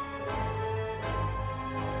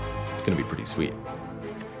 It's going to be pretty sweet.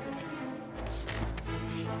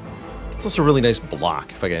 It's also a really nice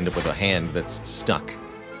block if I can end up with a hand that's stuck.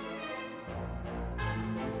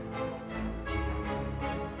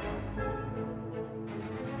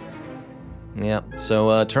 Yeah,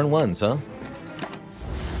 so turn ones, huh?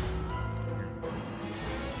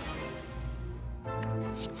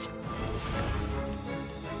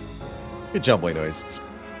 Good job, White Noise.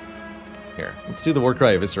 Here, let's do the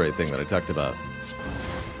Warcry Eviscerate thing that I talked about.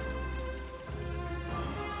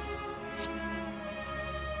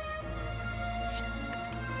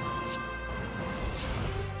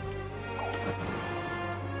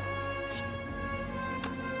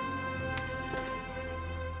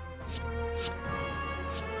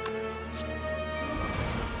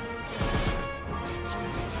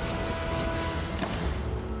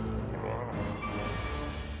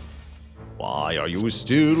 Why are you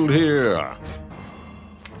still here?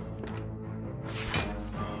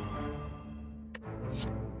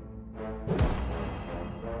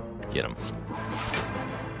 Get him.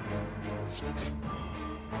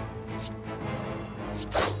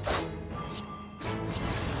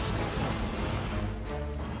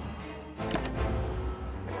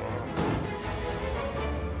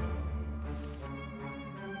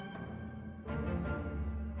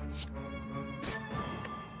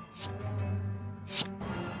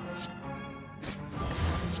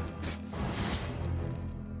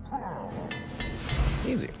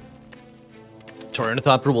 Easy.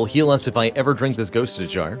 Torrentithopter will heal us if I ever drink this ghosted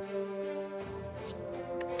jar.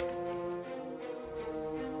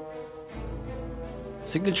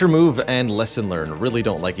 Signature move and lesson learn really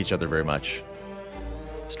don't like each other very much.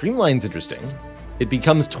 Streamline's interesting. It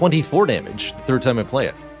becomes 24 damage the third time I play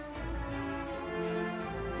it.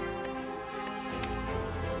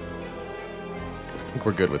 I think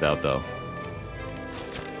we're good without, though.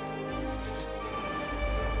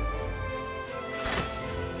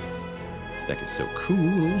 Deck is so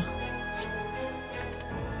cool.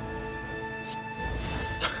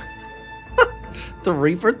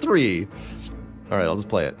 3 for 3. Alright, I'll just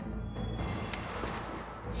play it.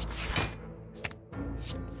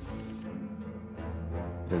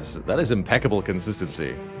 That is impeccable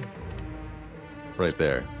consistency. Right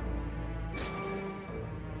there.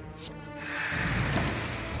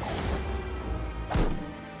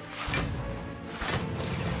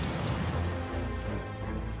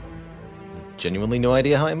 Genuinely no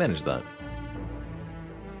idea how I managed that.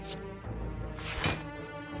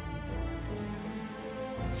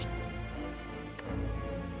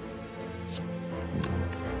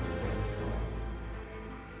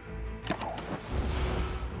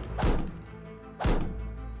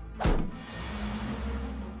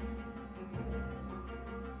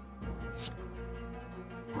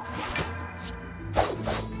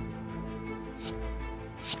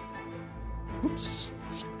 Oops.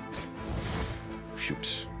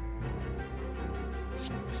 Shoot.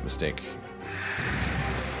 That's a mistake.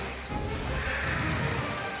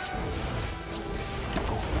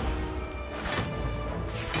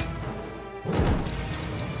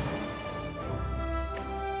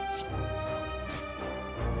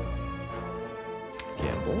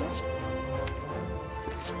 Gamble.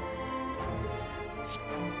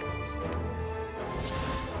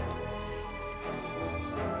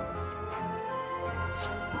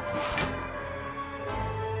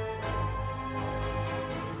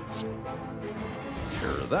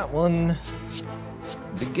 That one.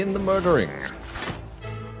 Begin the murdering. If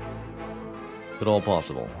at all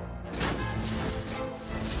possible.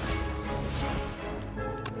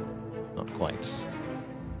 Not quite.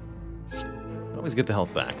 Always get the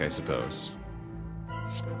health back, I suppose.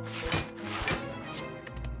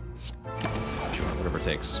 Sure, whatever it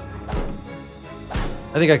takes.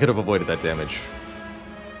 I think I could have avoided that damage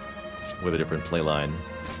with a different playline,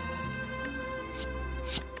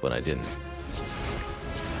 but I didn't.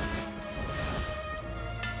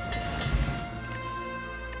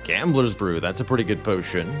 Gambler's Brew, that's a pretty good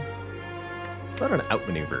potion. How about an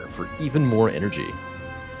outmaneuver for even more energy?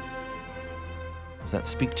 Does that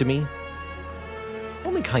speak to me?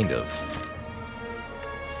 Only kind of.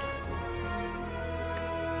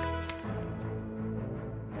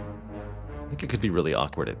 I think it could be really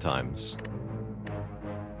awkward at times.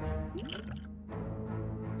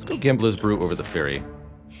 Let's go Gambler's Brew over the Fairy.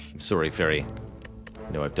 I'm sorry, Fairy.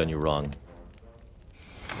 I know I've done you wrong.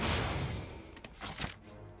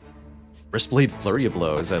 Wristblade Flurry of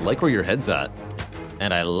Blows. I like where your head's at.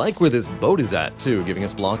 And I like where this boat is at, too, giving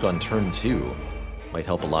us block on turn 2. Might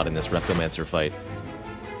help a lot in this Reptomancer fight.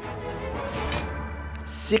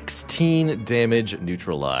 16 damage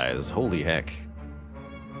neutralize. Holy heck.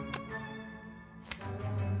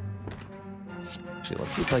 Actually,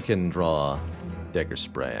 let's see if I can draw Dagger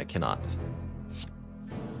Spray. I cannot.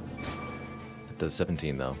 It does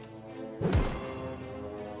 17, though.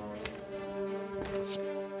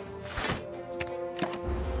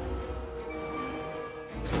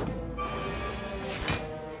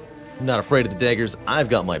 I'm not afraid of the daggers. I've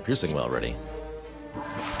got my piercing well ready.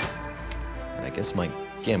 And I guess my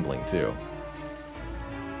gambling, too.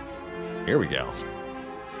 Here we go. 2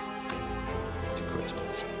 crits.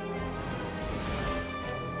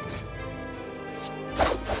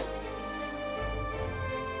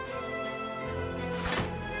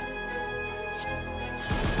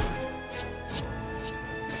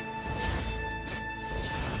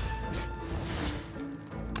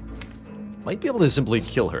 Might be able to simply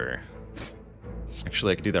kill her.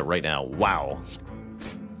 Actually, I could do that right now. Wow.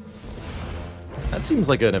 That seems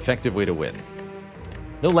like an effective way to win.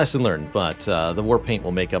 No lesson learned, but the War Paint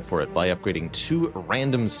will make up for it by upgrading 2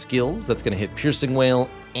 random skills. That's going to hit Piercing Wail,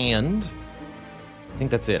 and I think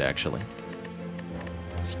that's it, actually.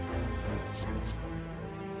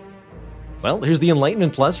 Well, here's the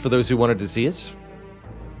Enlightenment Plus for those who wanted to see it.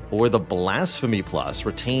 Or the Blasphemy Plus.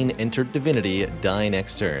 Retain Entered Divinity, die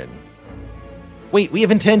next turn. Wait, we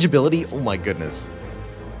have Intangibility? Oh my goodness.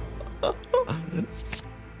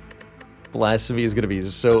 Blasphemy is going to be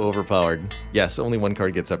so overpowered. Yes, only 1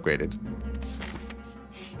 card gets upgraded.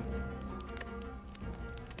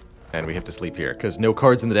 And we have to sleep here, because no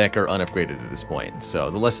cards in the deck are unupgraded at this point. So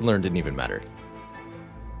the lesson learned didn't even matter.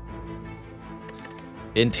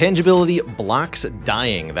 Intangibility blocks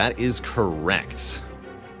dying. That is correct.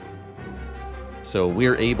 So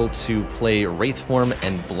we're able to play Wraithform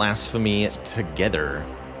and Blasphemy together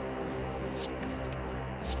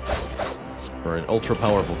for an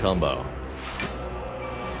ultra-powerful combo.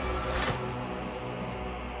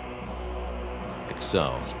 Like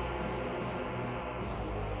so.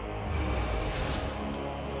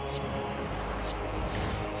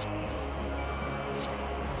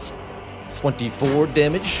 $24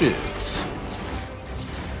 damage Shivs.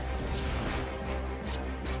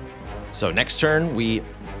 So next turn we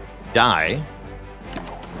die,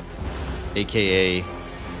 aka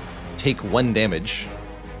take 1 damage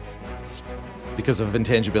because of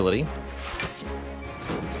intangibility.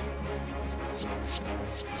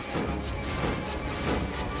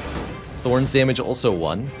 Thorns damage also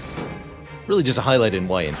 1. Really just a highlight in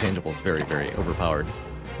why intangible is very, very overpowered.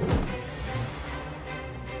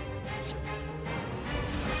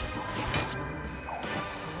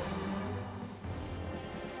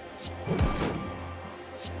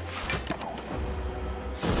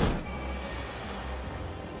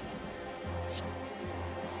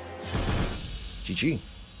 GG.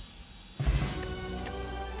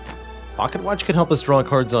 Pocket Watch could help us draw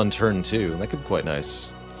cards on turn 2. That could be quite nice.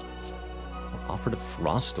 Operative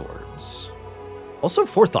Frost Orbs. Also,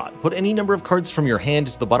 Forethought. Put any number of cards from your hand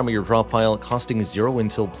to the bottom of your draw pile, costing 0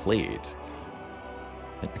 until played.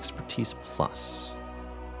 An Expertise Plus.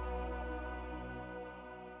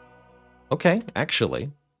 Okay,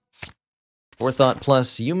 actually. Forethought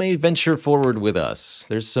Plus, you may venture forward with us.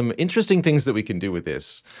 There's some interesting things that we can do with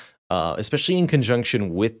this. Especially in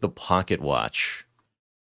conjunction with the Pocket Watch.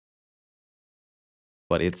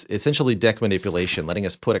 But it's essentially deck manipulation, letting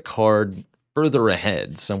us put a card further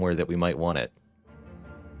ahead, somewhere that we might want it.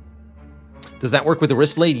 Does that work with the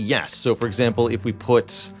Wrist Blade? Yes. So, for example, if we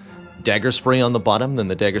put Dagger Spray on the bottom, then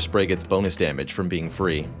the Dagger Spray gets bonus damage from being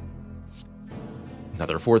free.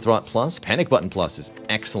 Another Forethought Plus. Panic Button Plus is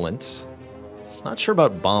excellent. Not sure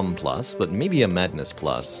about Bomb Plus, but maybe a Madness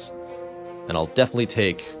Plus. And I'll definitely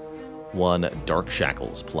take 1 Dark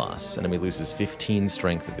Shackles Plus. Enemy loses 15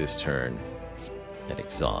 strength at this turn. At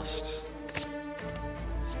Exhaust.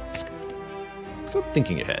 Good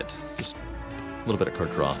thinking ahead. Just a little bit of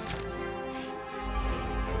card draw.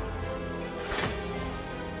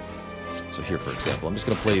 So here, for example, I'm just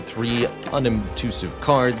going to play 3 unobtrusive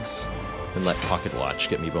cards and let Pocket Watch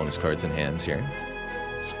get me bonus cards in hand here.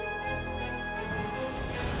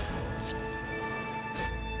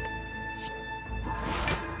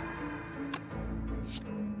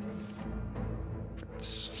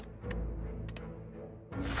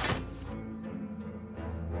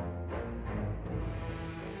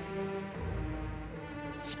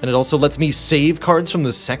 And it also lets me save cards from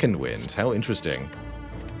the second wind. How interesting.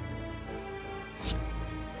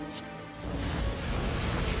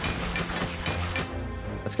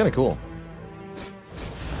 That's kind of cool.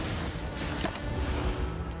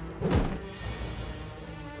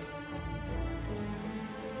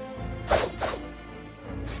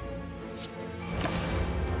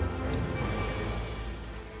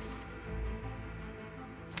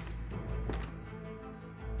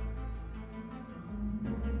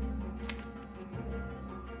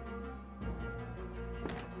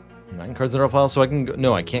 Cards in our pile, so I can go...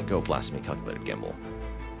 No, I can't go Blasphemy, Calculated Gamble.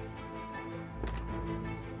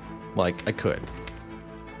 Well, I could.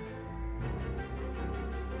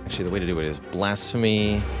 Actually, the way to do it is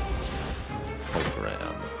Blasphemy,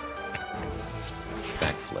 Hologram,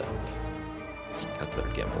 Backflip,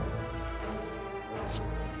 Calculated Gamble.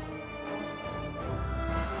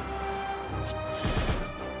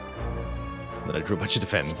 And then I drew a bunch of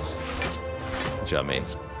defense. Good job,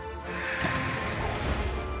 mate.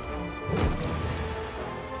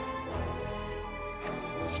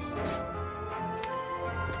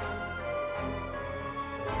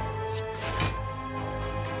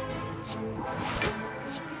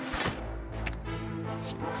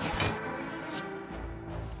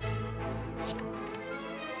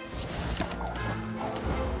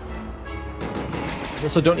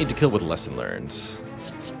 Also, don't need to kill with Lesson Learned.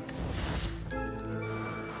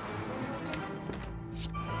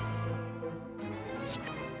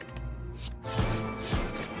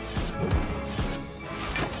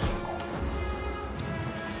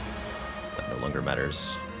 That no longer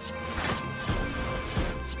matters.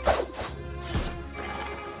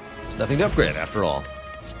 There's nothing to upgrade after all.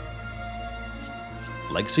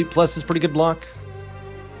 Leg Sweep Plus is pretty good block.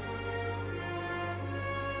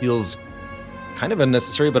 Feels kind of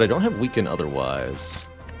unnecessary, but I don't have Weaken otherwise.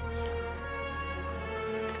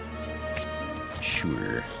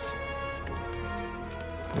 premature.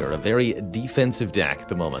 We are a very defensive deck at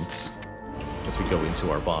the moment as we go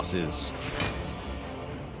into our bosses.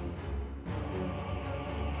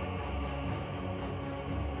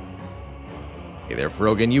 Hey there,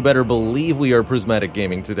 Frogan. You better believe we are prismatic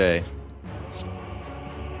gaming today.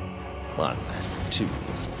 1, 2,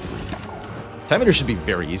 3. Time Eater should be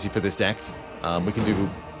very easy for this deck. We can do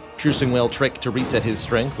Piercing Whale Trick to reset his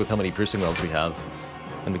strength with how many Piercing Whales we have.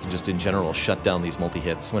 And we can just, in general, shut down these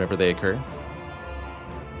multi-hits whenever they occur.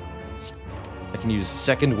 I can use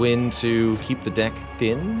Second Wind to keep the deck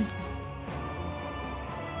thin.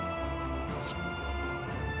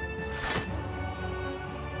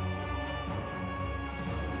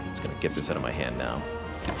 Just gonna get this out of my hand now.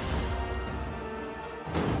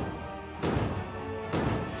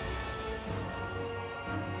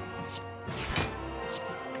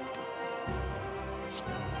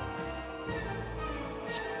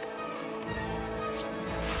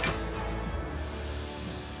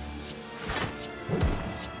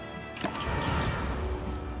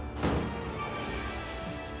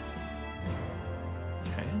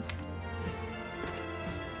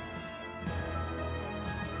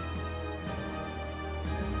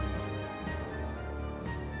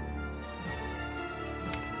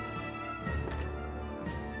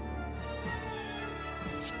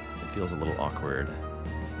 Feels a little awkward.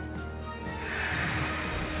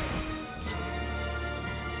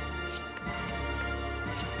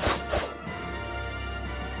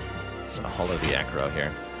 I'm gonna hollow the aggro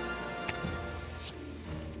here.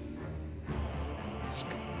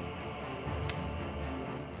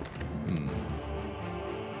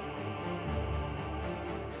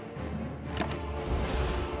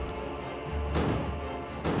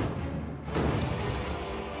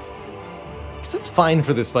 It's fine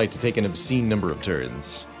for this fight to take an obscene number of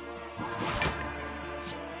turns.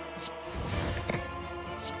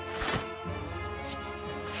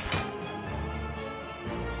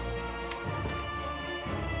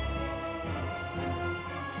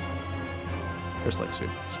 There's leg sweep.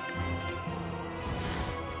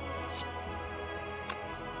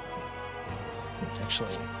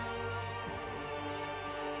 Actually...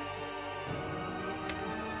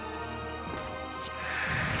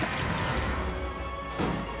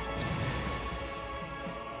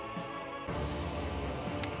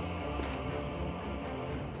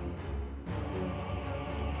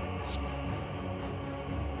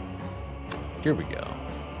 Here we go.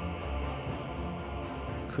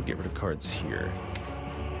 Could get rid of cards here.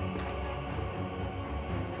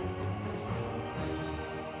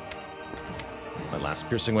 My last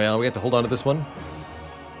Piercing Whale. We have to hold on to this one.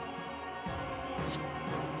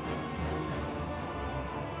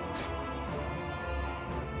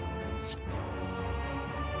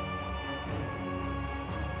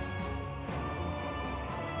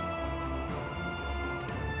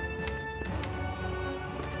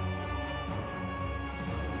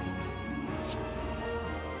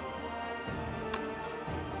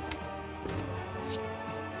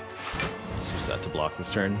 To block this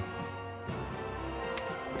turn.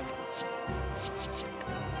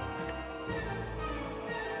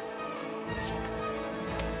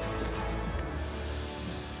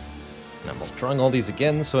 I'm drawing all these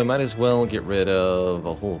again, so I might as well get rid of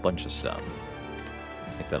a whole bunch of stuff.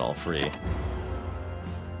 Make that all free.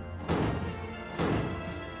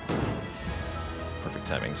 Perfect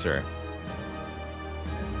timing, sir.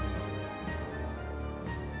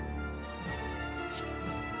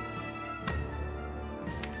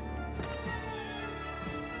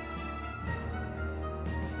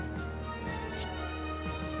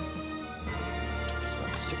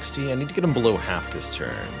 I need to get him below half this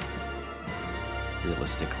turn,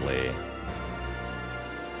 realistically.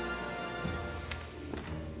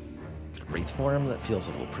 Wraithform? That feels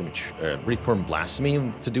a little premature. Wraithform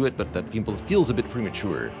Blasphemy to do it, but that feels a bit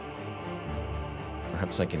premature.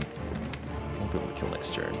 Perhaps I won't be able to kill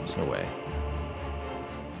next turn. There's no way.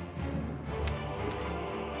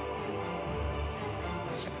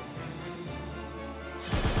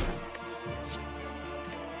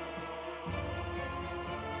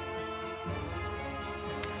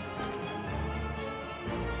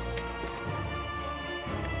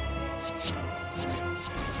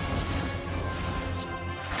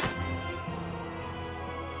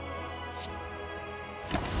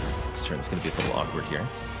 It's going to be a little awkward here.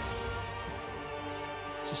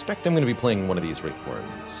 I suspect I'm going to be playing one of these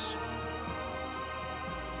Wraithforms.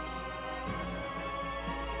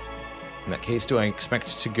 In that case, do I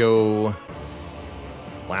expect to go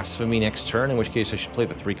Blasphemy next turn? In which case I should play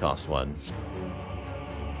the 3-cost one.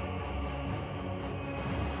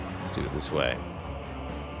 Let's do it this way.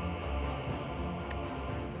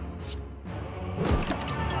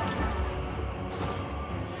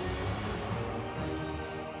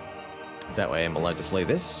 That way I'm allowed to play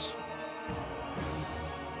this.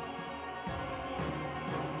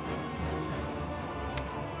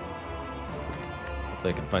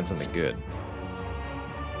 Hopefully I can find something good.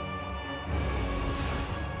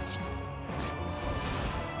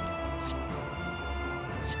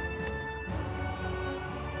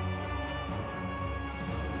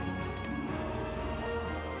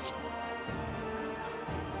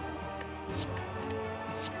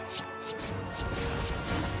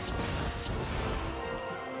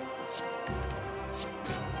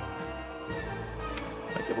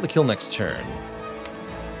 To kill next turn.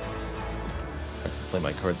 I can play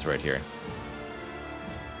my cards right here.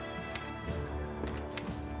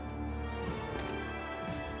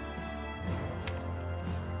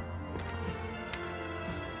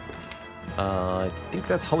 I think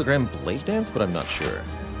that's Hologram Blade Dance, but I'm not sure.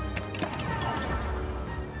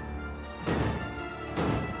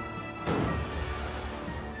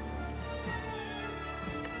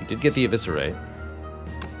 We did get the Eviscerate.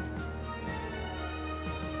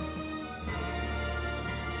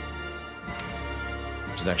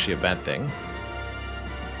 Is actually a bad thing.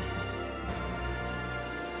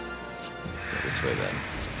 Go this way then.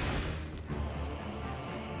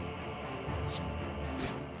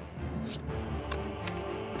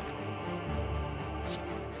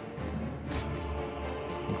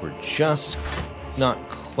 I think we're just not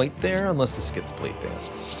quite there unless this gets Blade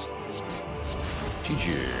Dance.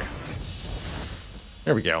 GG.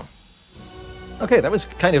 There we go. Okay, that was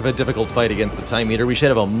kind of a difficult fight against the Time Eater. We should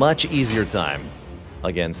have a much easier time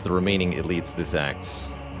against the remaining elites this act.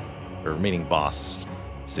 Or remaining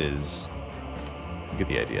bosses. You get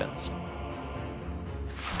the idea.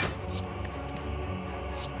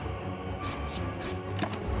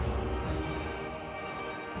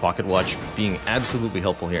 Pocket Watch being absolutely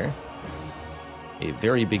helpful here. A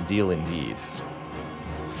very big deal indeed.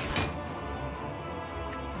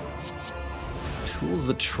 Tools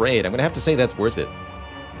the trade. I'm going to have to say that's worth it.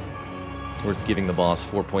 Worth giving the boss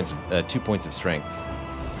 2 points of strength.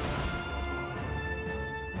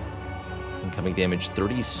 Incoming damage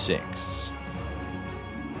 36.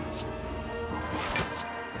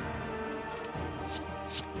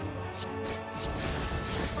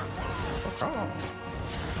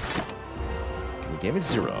 Incoming damage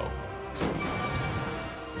 0.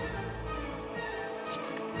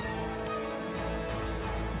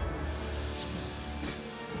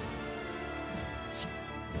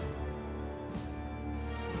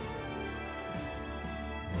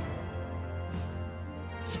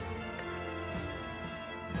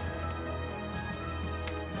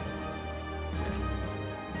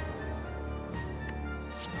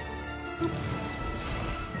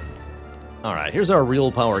 Alright, here's our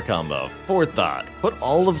real power combo. Forethought. Put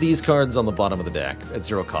all of these cards on the bottom of the deck at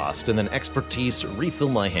 0 cost, and then Expertise, refill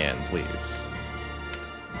my hand, please.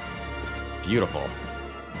 Beautiful.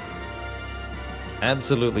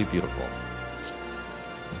 Absolutely beautiful.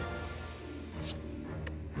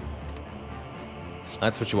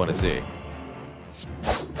 That's what you want to see.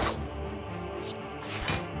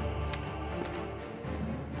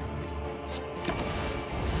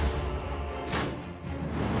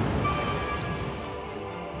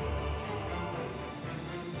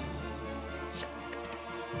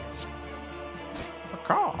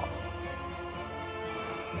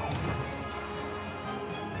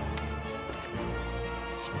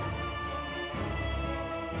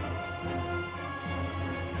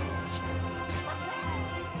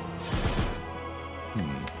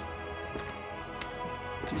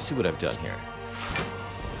 Do you see what I've done here?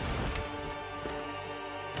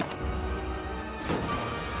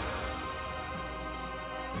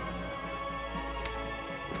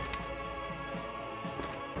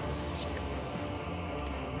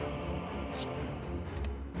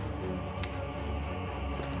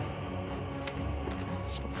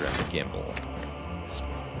 Grab the Gamble.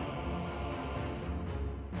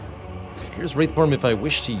 Here's Wraithform if I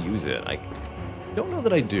wish to use it. I don't know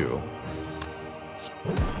that I do. It's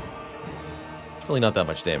really not that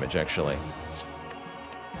much damage, actually.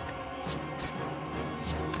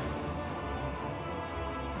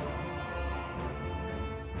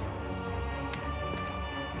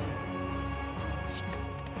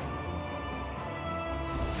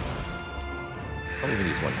 I'll even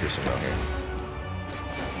use one piercing out here.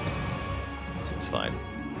 Seems fine.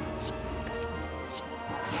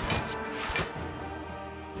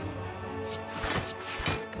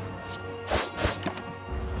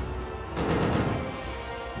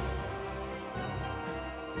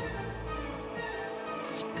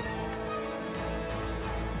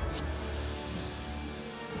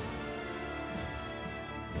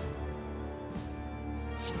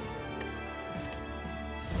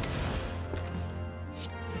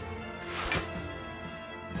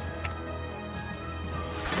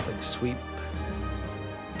 Like sweep.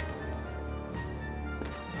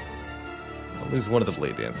 I'll lose one of the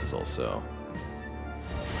blade dances also.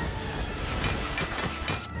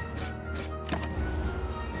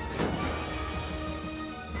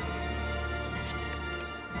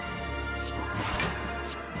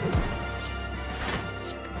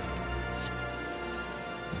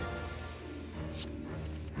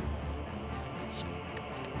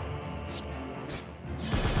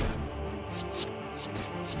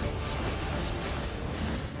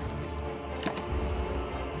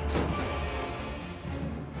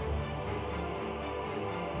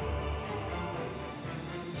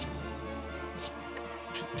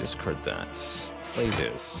 Discard that. Play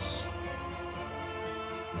this.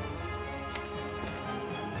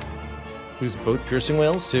 Lose both piercing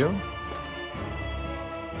whales too?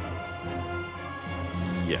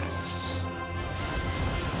 Yes.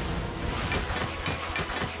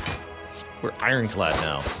 We're ironclad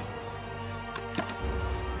now.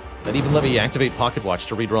 That even let me activate Pocket Watch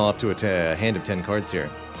to redraw up to a hand of 10 cards here.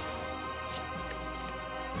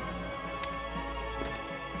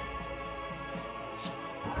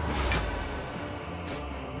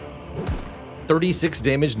 $36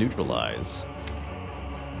 damage neutralize.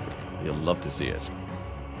 You'll love to see it.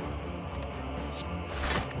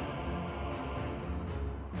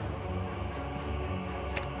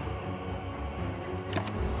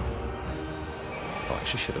 Oh, I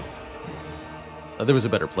actually should have. There was a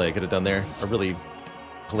better play I could have done there. A really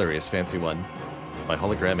hilarious, fancy one. By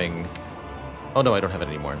hologramming. Oh no, I don't have it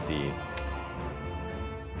anymore. The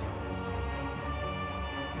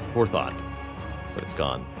forethought. But it's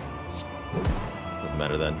gone. Doesn't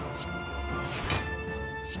matter then.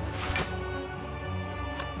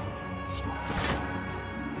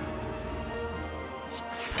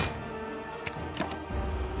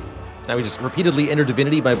 Now we just repeatedly enter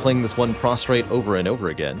Divinity by playing this one prostrate over and over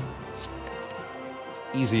again. It's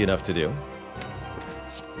easy enough to do.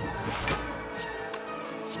 It's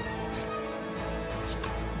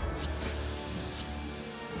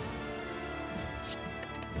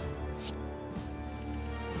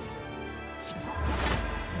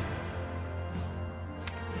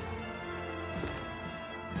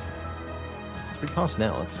 3 costs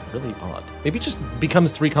now. It's really odd. Maybe it just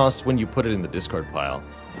becomes 3 costs when you put it in the discard pile.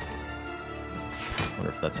 I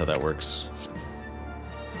wonder if that's how that works.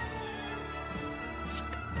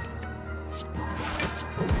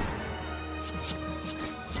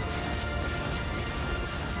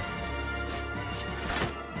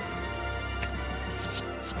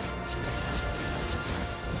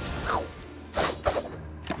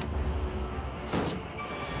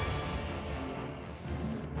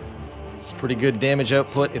 Pretty good damage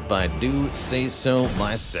output, if I do say so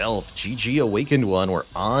myself. GG Awakened one. We're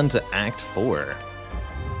on to Act 4.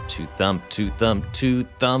 Two thump,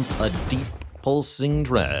 a deep pulsing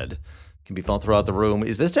dread. Can be felt throughout the room.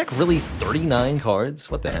 Is this deck really 39 cards?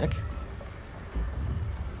 What the heck?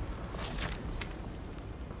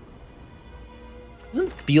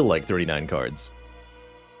 Doesn't feel like 39 cards.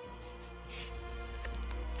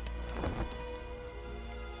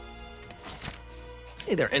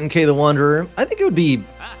 Hey there, NK the Wanderer. I think it would be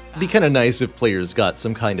kind of nice if players got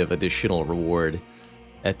some kind of additional reward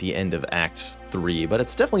at the end of Act 3, but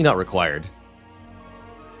it's definitely not required.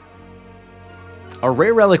 A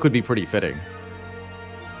rare relic would be pretty fitting.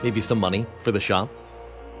 Maybe some money for the shop.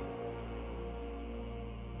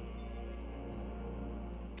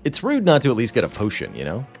 It's rude not to at least get a potion, you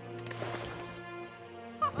know?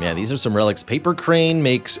 Man, these are some relics. Paper Crane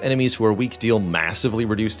makes enemies who are weak deal massively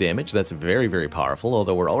reduced damage. That's very, very powerful,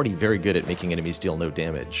 although we're already very good at making enemies deal no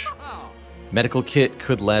damage. Medical Kit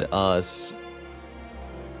could let us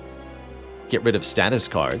get rid of status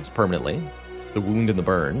cards permanently. The Wound and the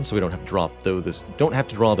Burn, so we don't have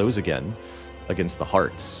to draw those again against the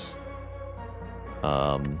Hearts.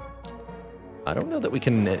 I don't know that we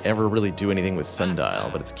can ever really do anything with Sundial,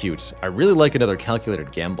 but it's cute. I really like another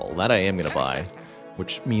Calculated Gamble. That I am going to buy.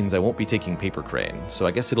 Which means I won't be taking Paper Crane, so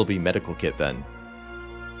I guess it'll be Medical Kit then.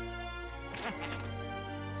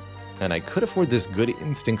 And I could afford this Good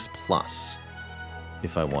Instincts Plus,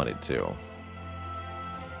 if I wanted to.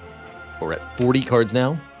 We're at 40 cards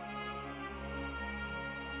now.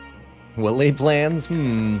 Well-laid plans?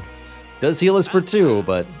 Does heal us for 2,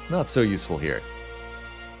 but not so useful here.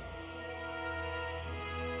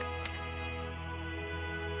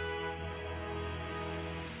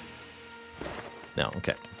 No,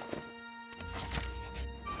 okay.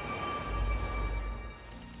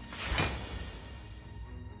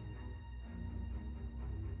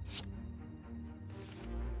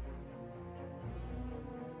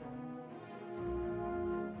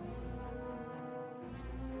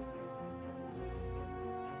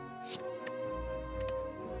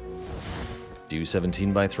 do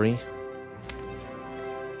 17 by 3.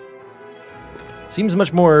 Seems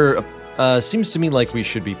much more... seems to me like we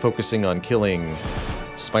should be focusing on killing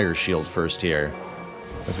Spire Shield first here,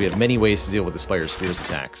 as we have many ways to deal with the Spire Spear's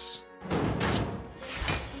attacks.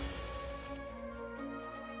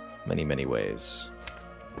 Many, many ways.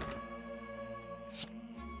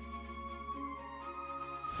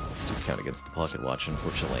 Do count against the Pocket Watch,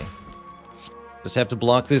 unfortunately. Just have to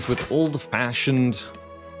block this with old-fashioned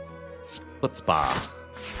Chutzpah.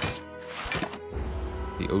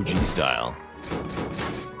 The OG style.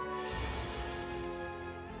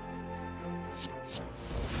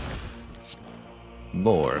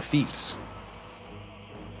 More feats.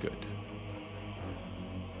 Good.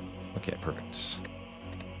 Okay, perfect.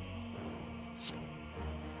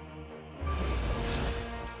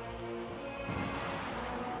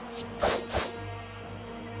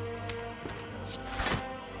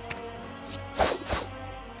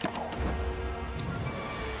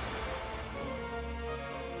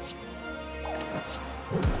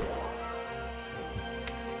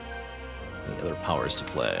 Any other powers to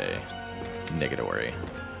play? Negatory.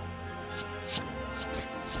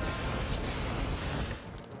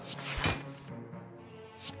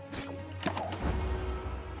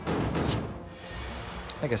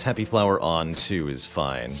 I guess Happy Flower on 2 is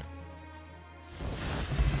fine.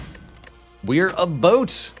 We're a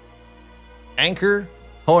boat! Anchor,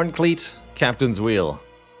 horn cleat, captain's wheel.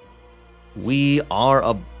 We are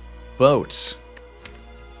a boat.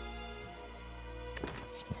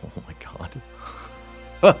 Oh my god.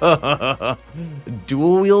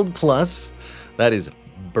 Dual wield plus? That is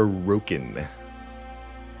broken.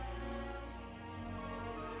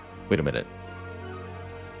 Wait a minute.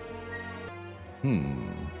 I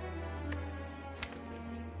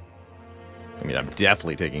mean, I'm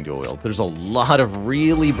definitely taking dual wield. There's a lot of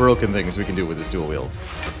really broken things we can do with this dual wield.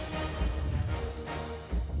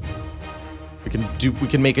 We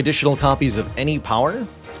can make additional copies of any power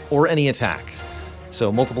or any attack.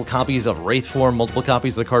 So multiple copies of Wraith Form, multiple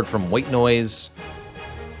copies of the card from White Noise.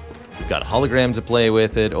 We've got hologram to play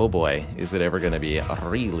with it. Oh boy, is it ever going to be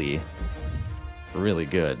really, really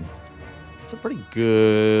good. It's a pretty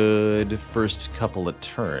good first couple of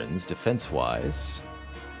turns, defense-wise.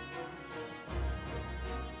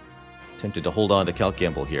 Tempted to hold on to Calc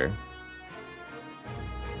Gamble here.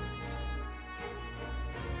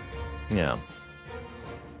 Yeah.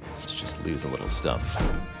 Let's just lose a little stuff.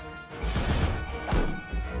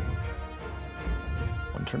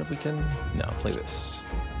 One turn if we can. No, play this.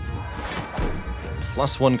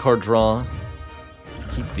 +1 card draw.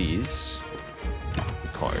 Keep these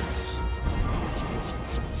cards.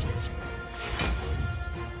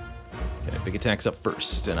 Okay, big attacks up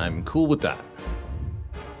first, and I'm cool with that.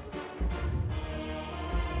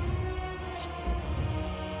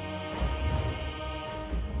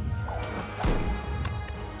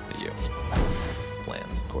 Video.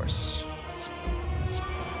 Plans, of course.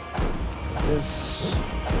 This.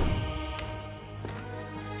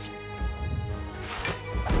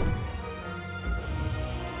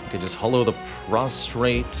 Okay, just hollow the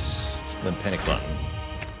prostrate, then panic button.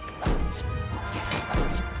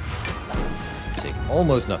 Take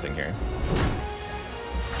almost nothing here.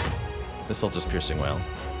 This'll just piercing well.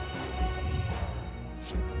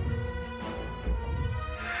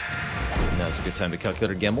 Now's a good time to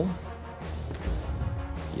calculate or gamble.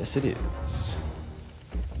 Yes, it is.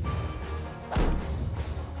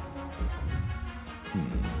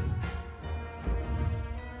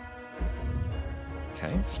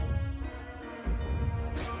 Okay.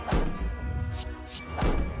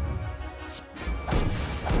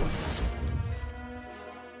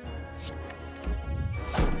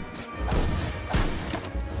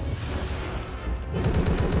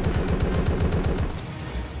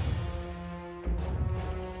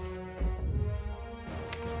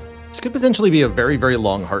 This could potentially be a very, very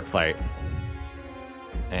long heart fight.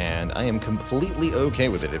 And I am completely okay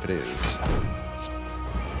with it if it is.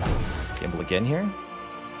 Gamble again here?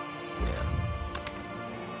 Yeah.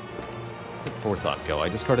 Let forethought go. I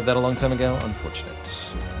discarded that a long time ago. Unfortunate.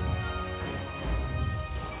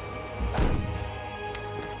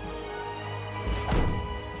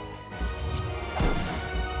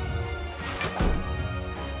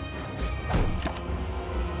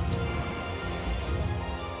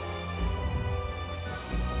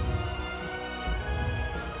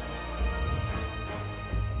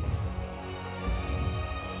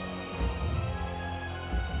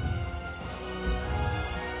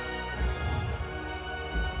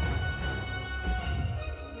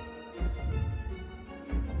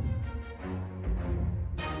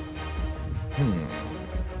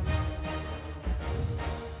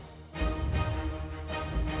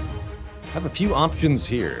 Have a few options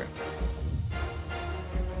here.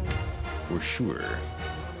 For sure.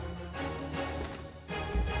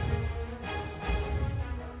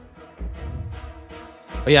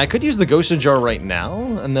 Oh yeah, I could use the Ghost Jar right now,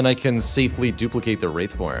 and then I can safely duplicate the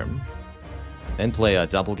Wraith form. And play a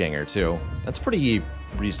Doppelganger, too. That's pretty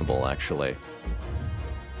reasonable, actually.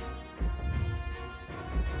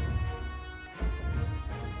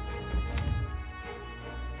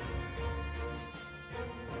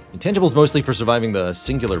 Intangibles mostly for surviving the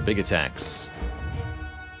singular big attacks.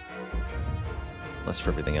 Less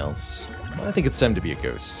for everything else. Well, I think it's time to be a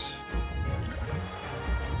ghost.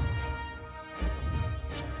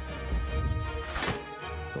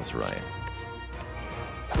 That's right.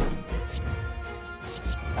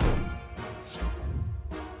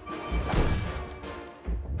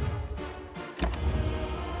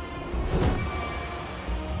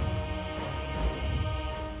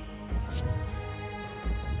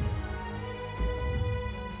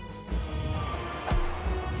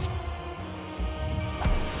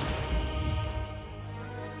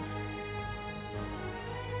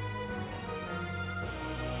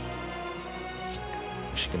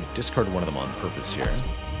 Going to discard one of them on purpose here.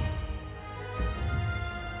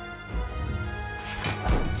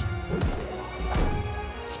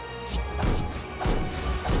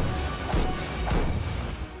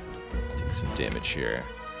 Take some damage here.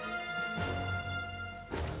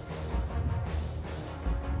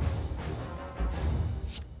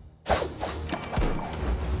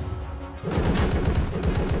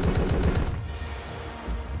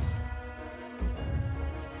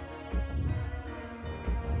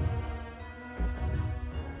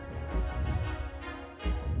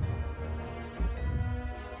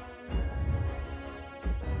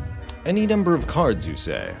 Any number of cards, you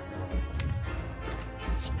say?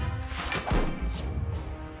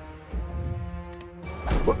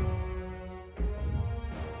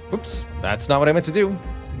 Oops, that's not what I meant to do.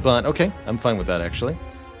 But okay, I'm fine with that, actually.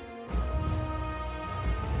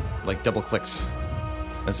 Like double clicks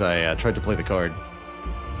as I tried to play the card.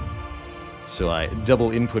 So I double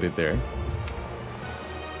inputted there.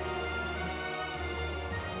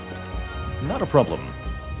 Not a problem.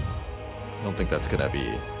 I don't think that's gonna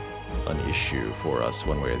be an issue for us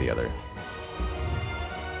one way or the other.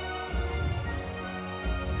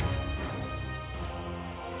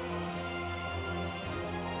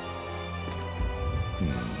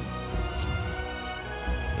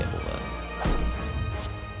 Handle that.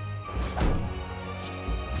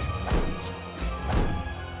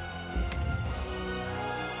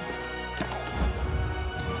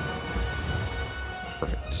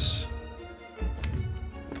 Perfect.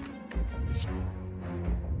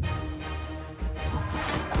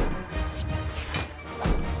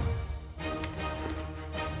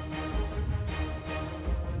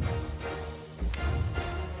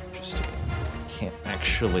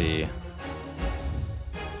 Actually,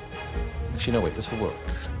 no, wait, this will work.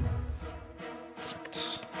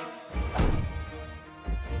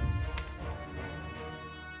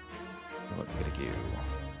 What am I gonna do?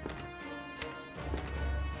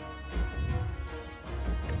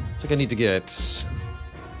 It's like I need to get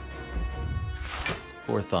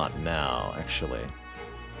forethought now, actually.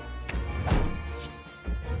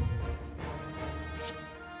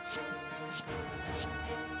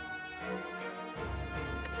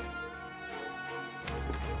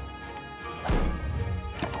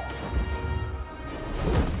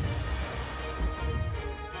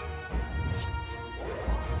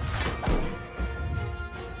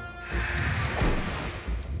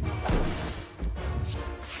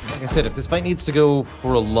 Like I said, if this fight needs to go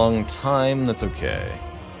for a long time, that's okay.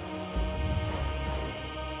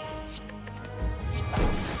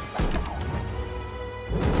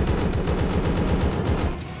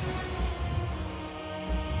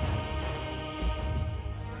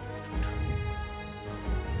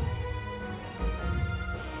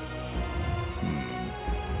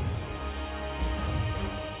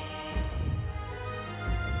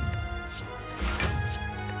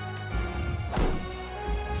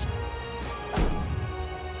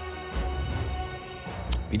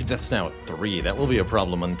 Beat of Death's now at 3. That will be a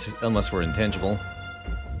problem unless we're intangible.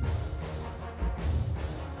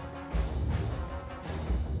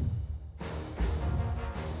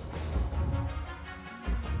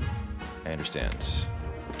 I understand.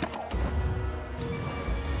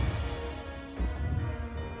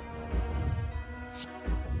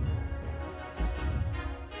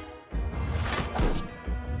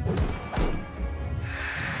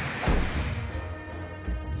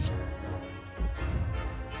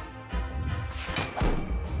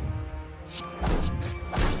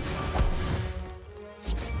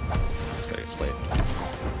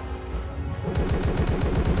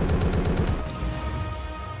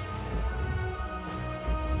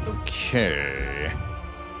 Okay.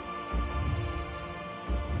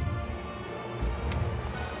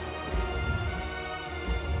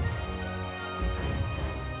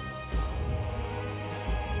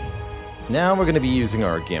 Now we're going to be using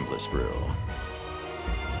our Gambler's Brew.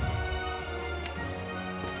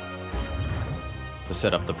 To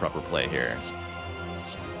set up the proper play here.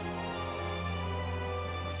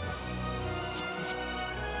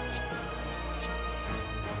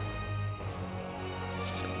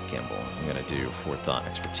 Gamble. I'm going to do Forethought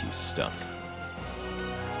Expertise stuff.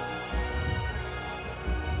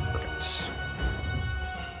 Perfect.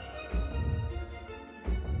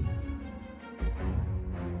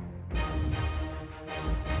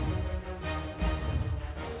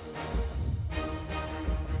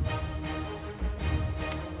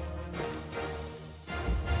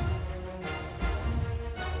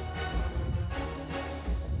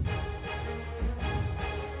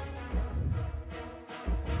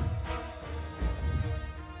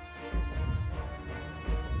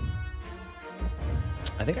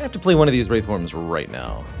 I think I have to play one of these Wraithworms right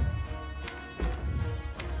now.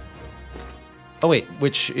 Oh wait,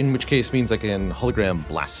 in which case means I can Hologram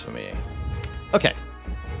Blasphemy. Okay.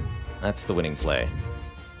 That's the winning play.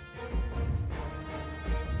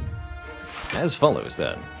 As follows,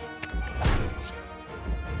 then.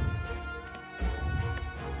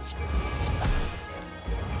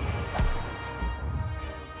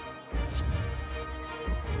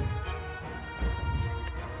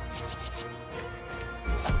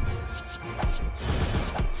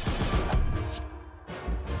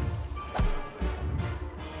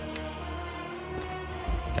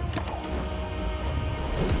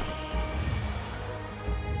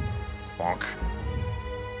 Bonk.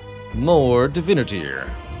 More divinity.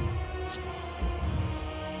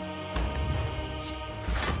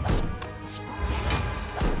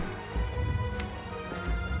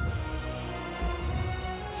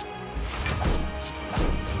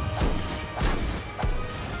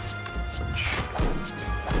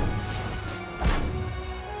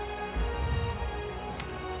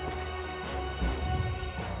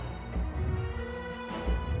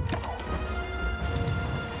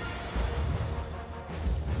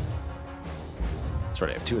 That's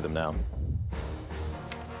right, I have two of them now.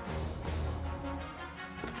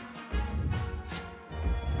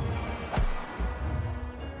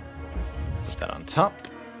 Put that on top.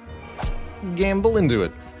 Gamble into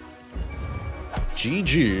it.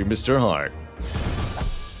 GG, Mr. Hart.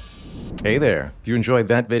 Hey there, if you enjoyed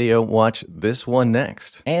that video, watch this one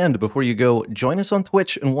next. And before you go, join us on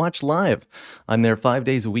Twitch and watch live. I'm there 5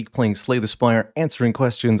 days a week playing Slay the Spire, answering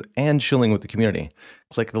questions, and chilling with the community.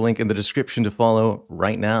 Click the link in the description to follow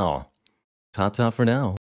right now. Ta-ta for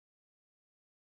now.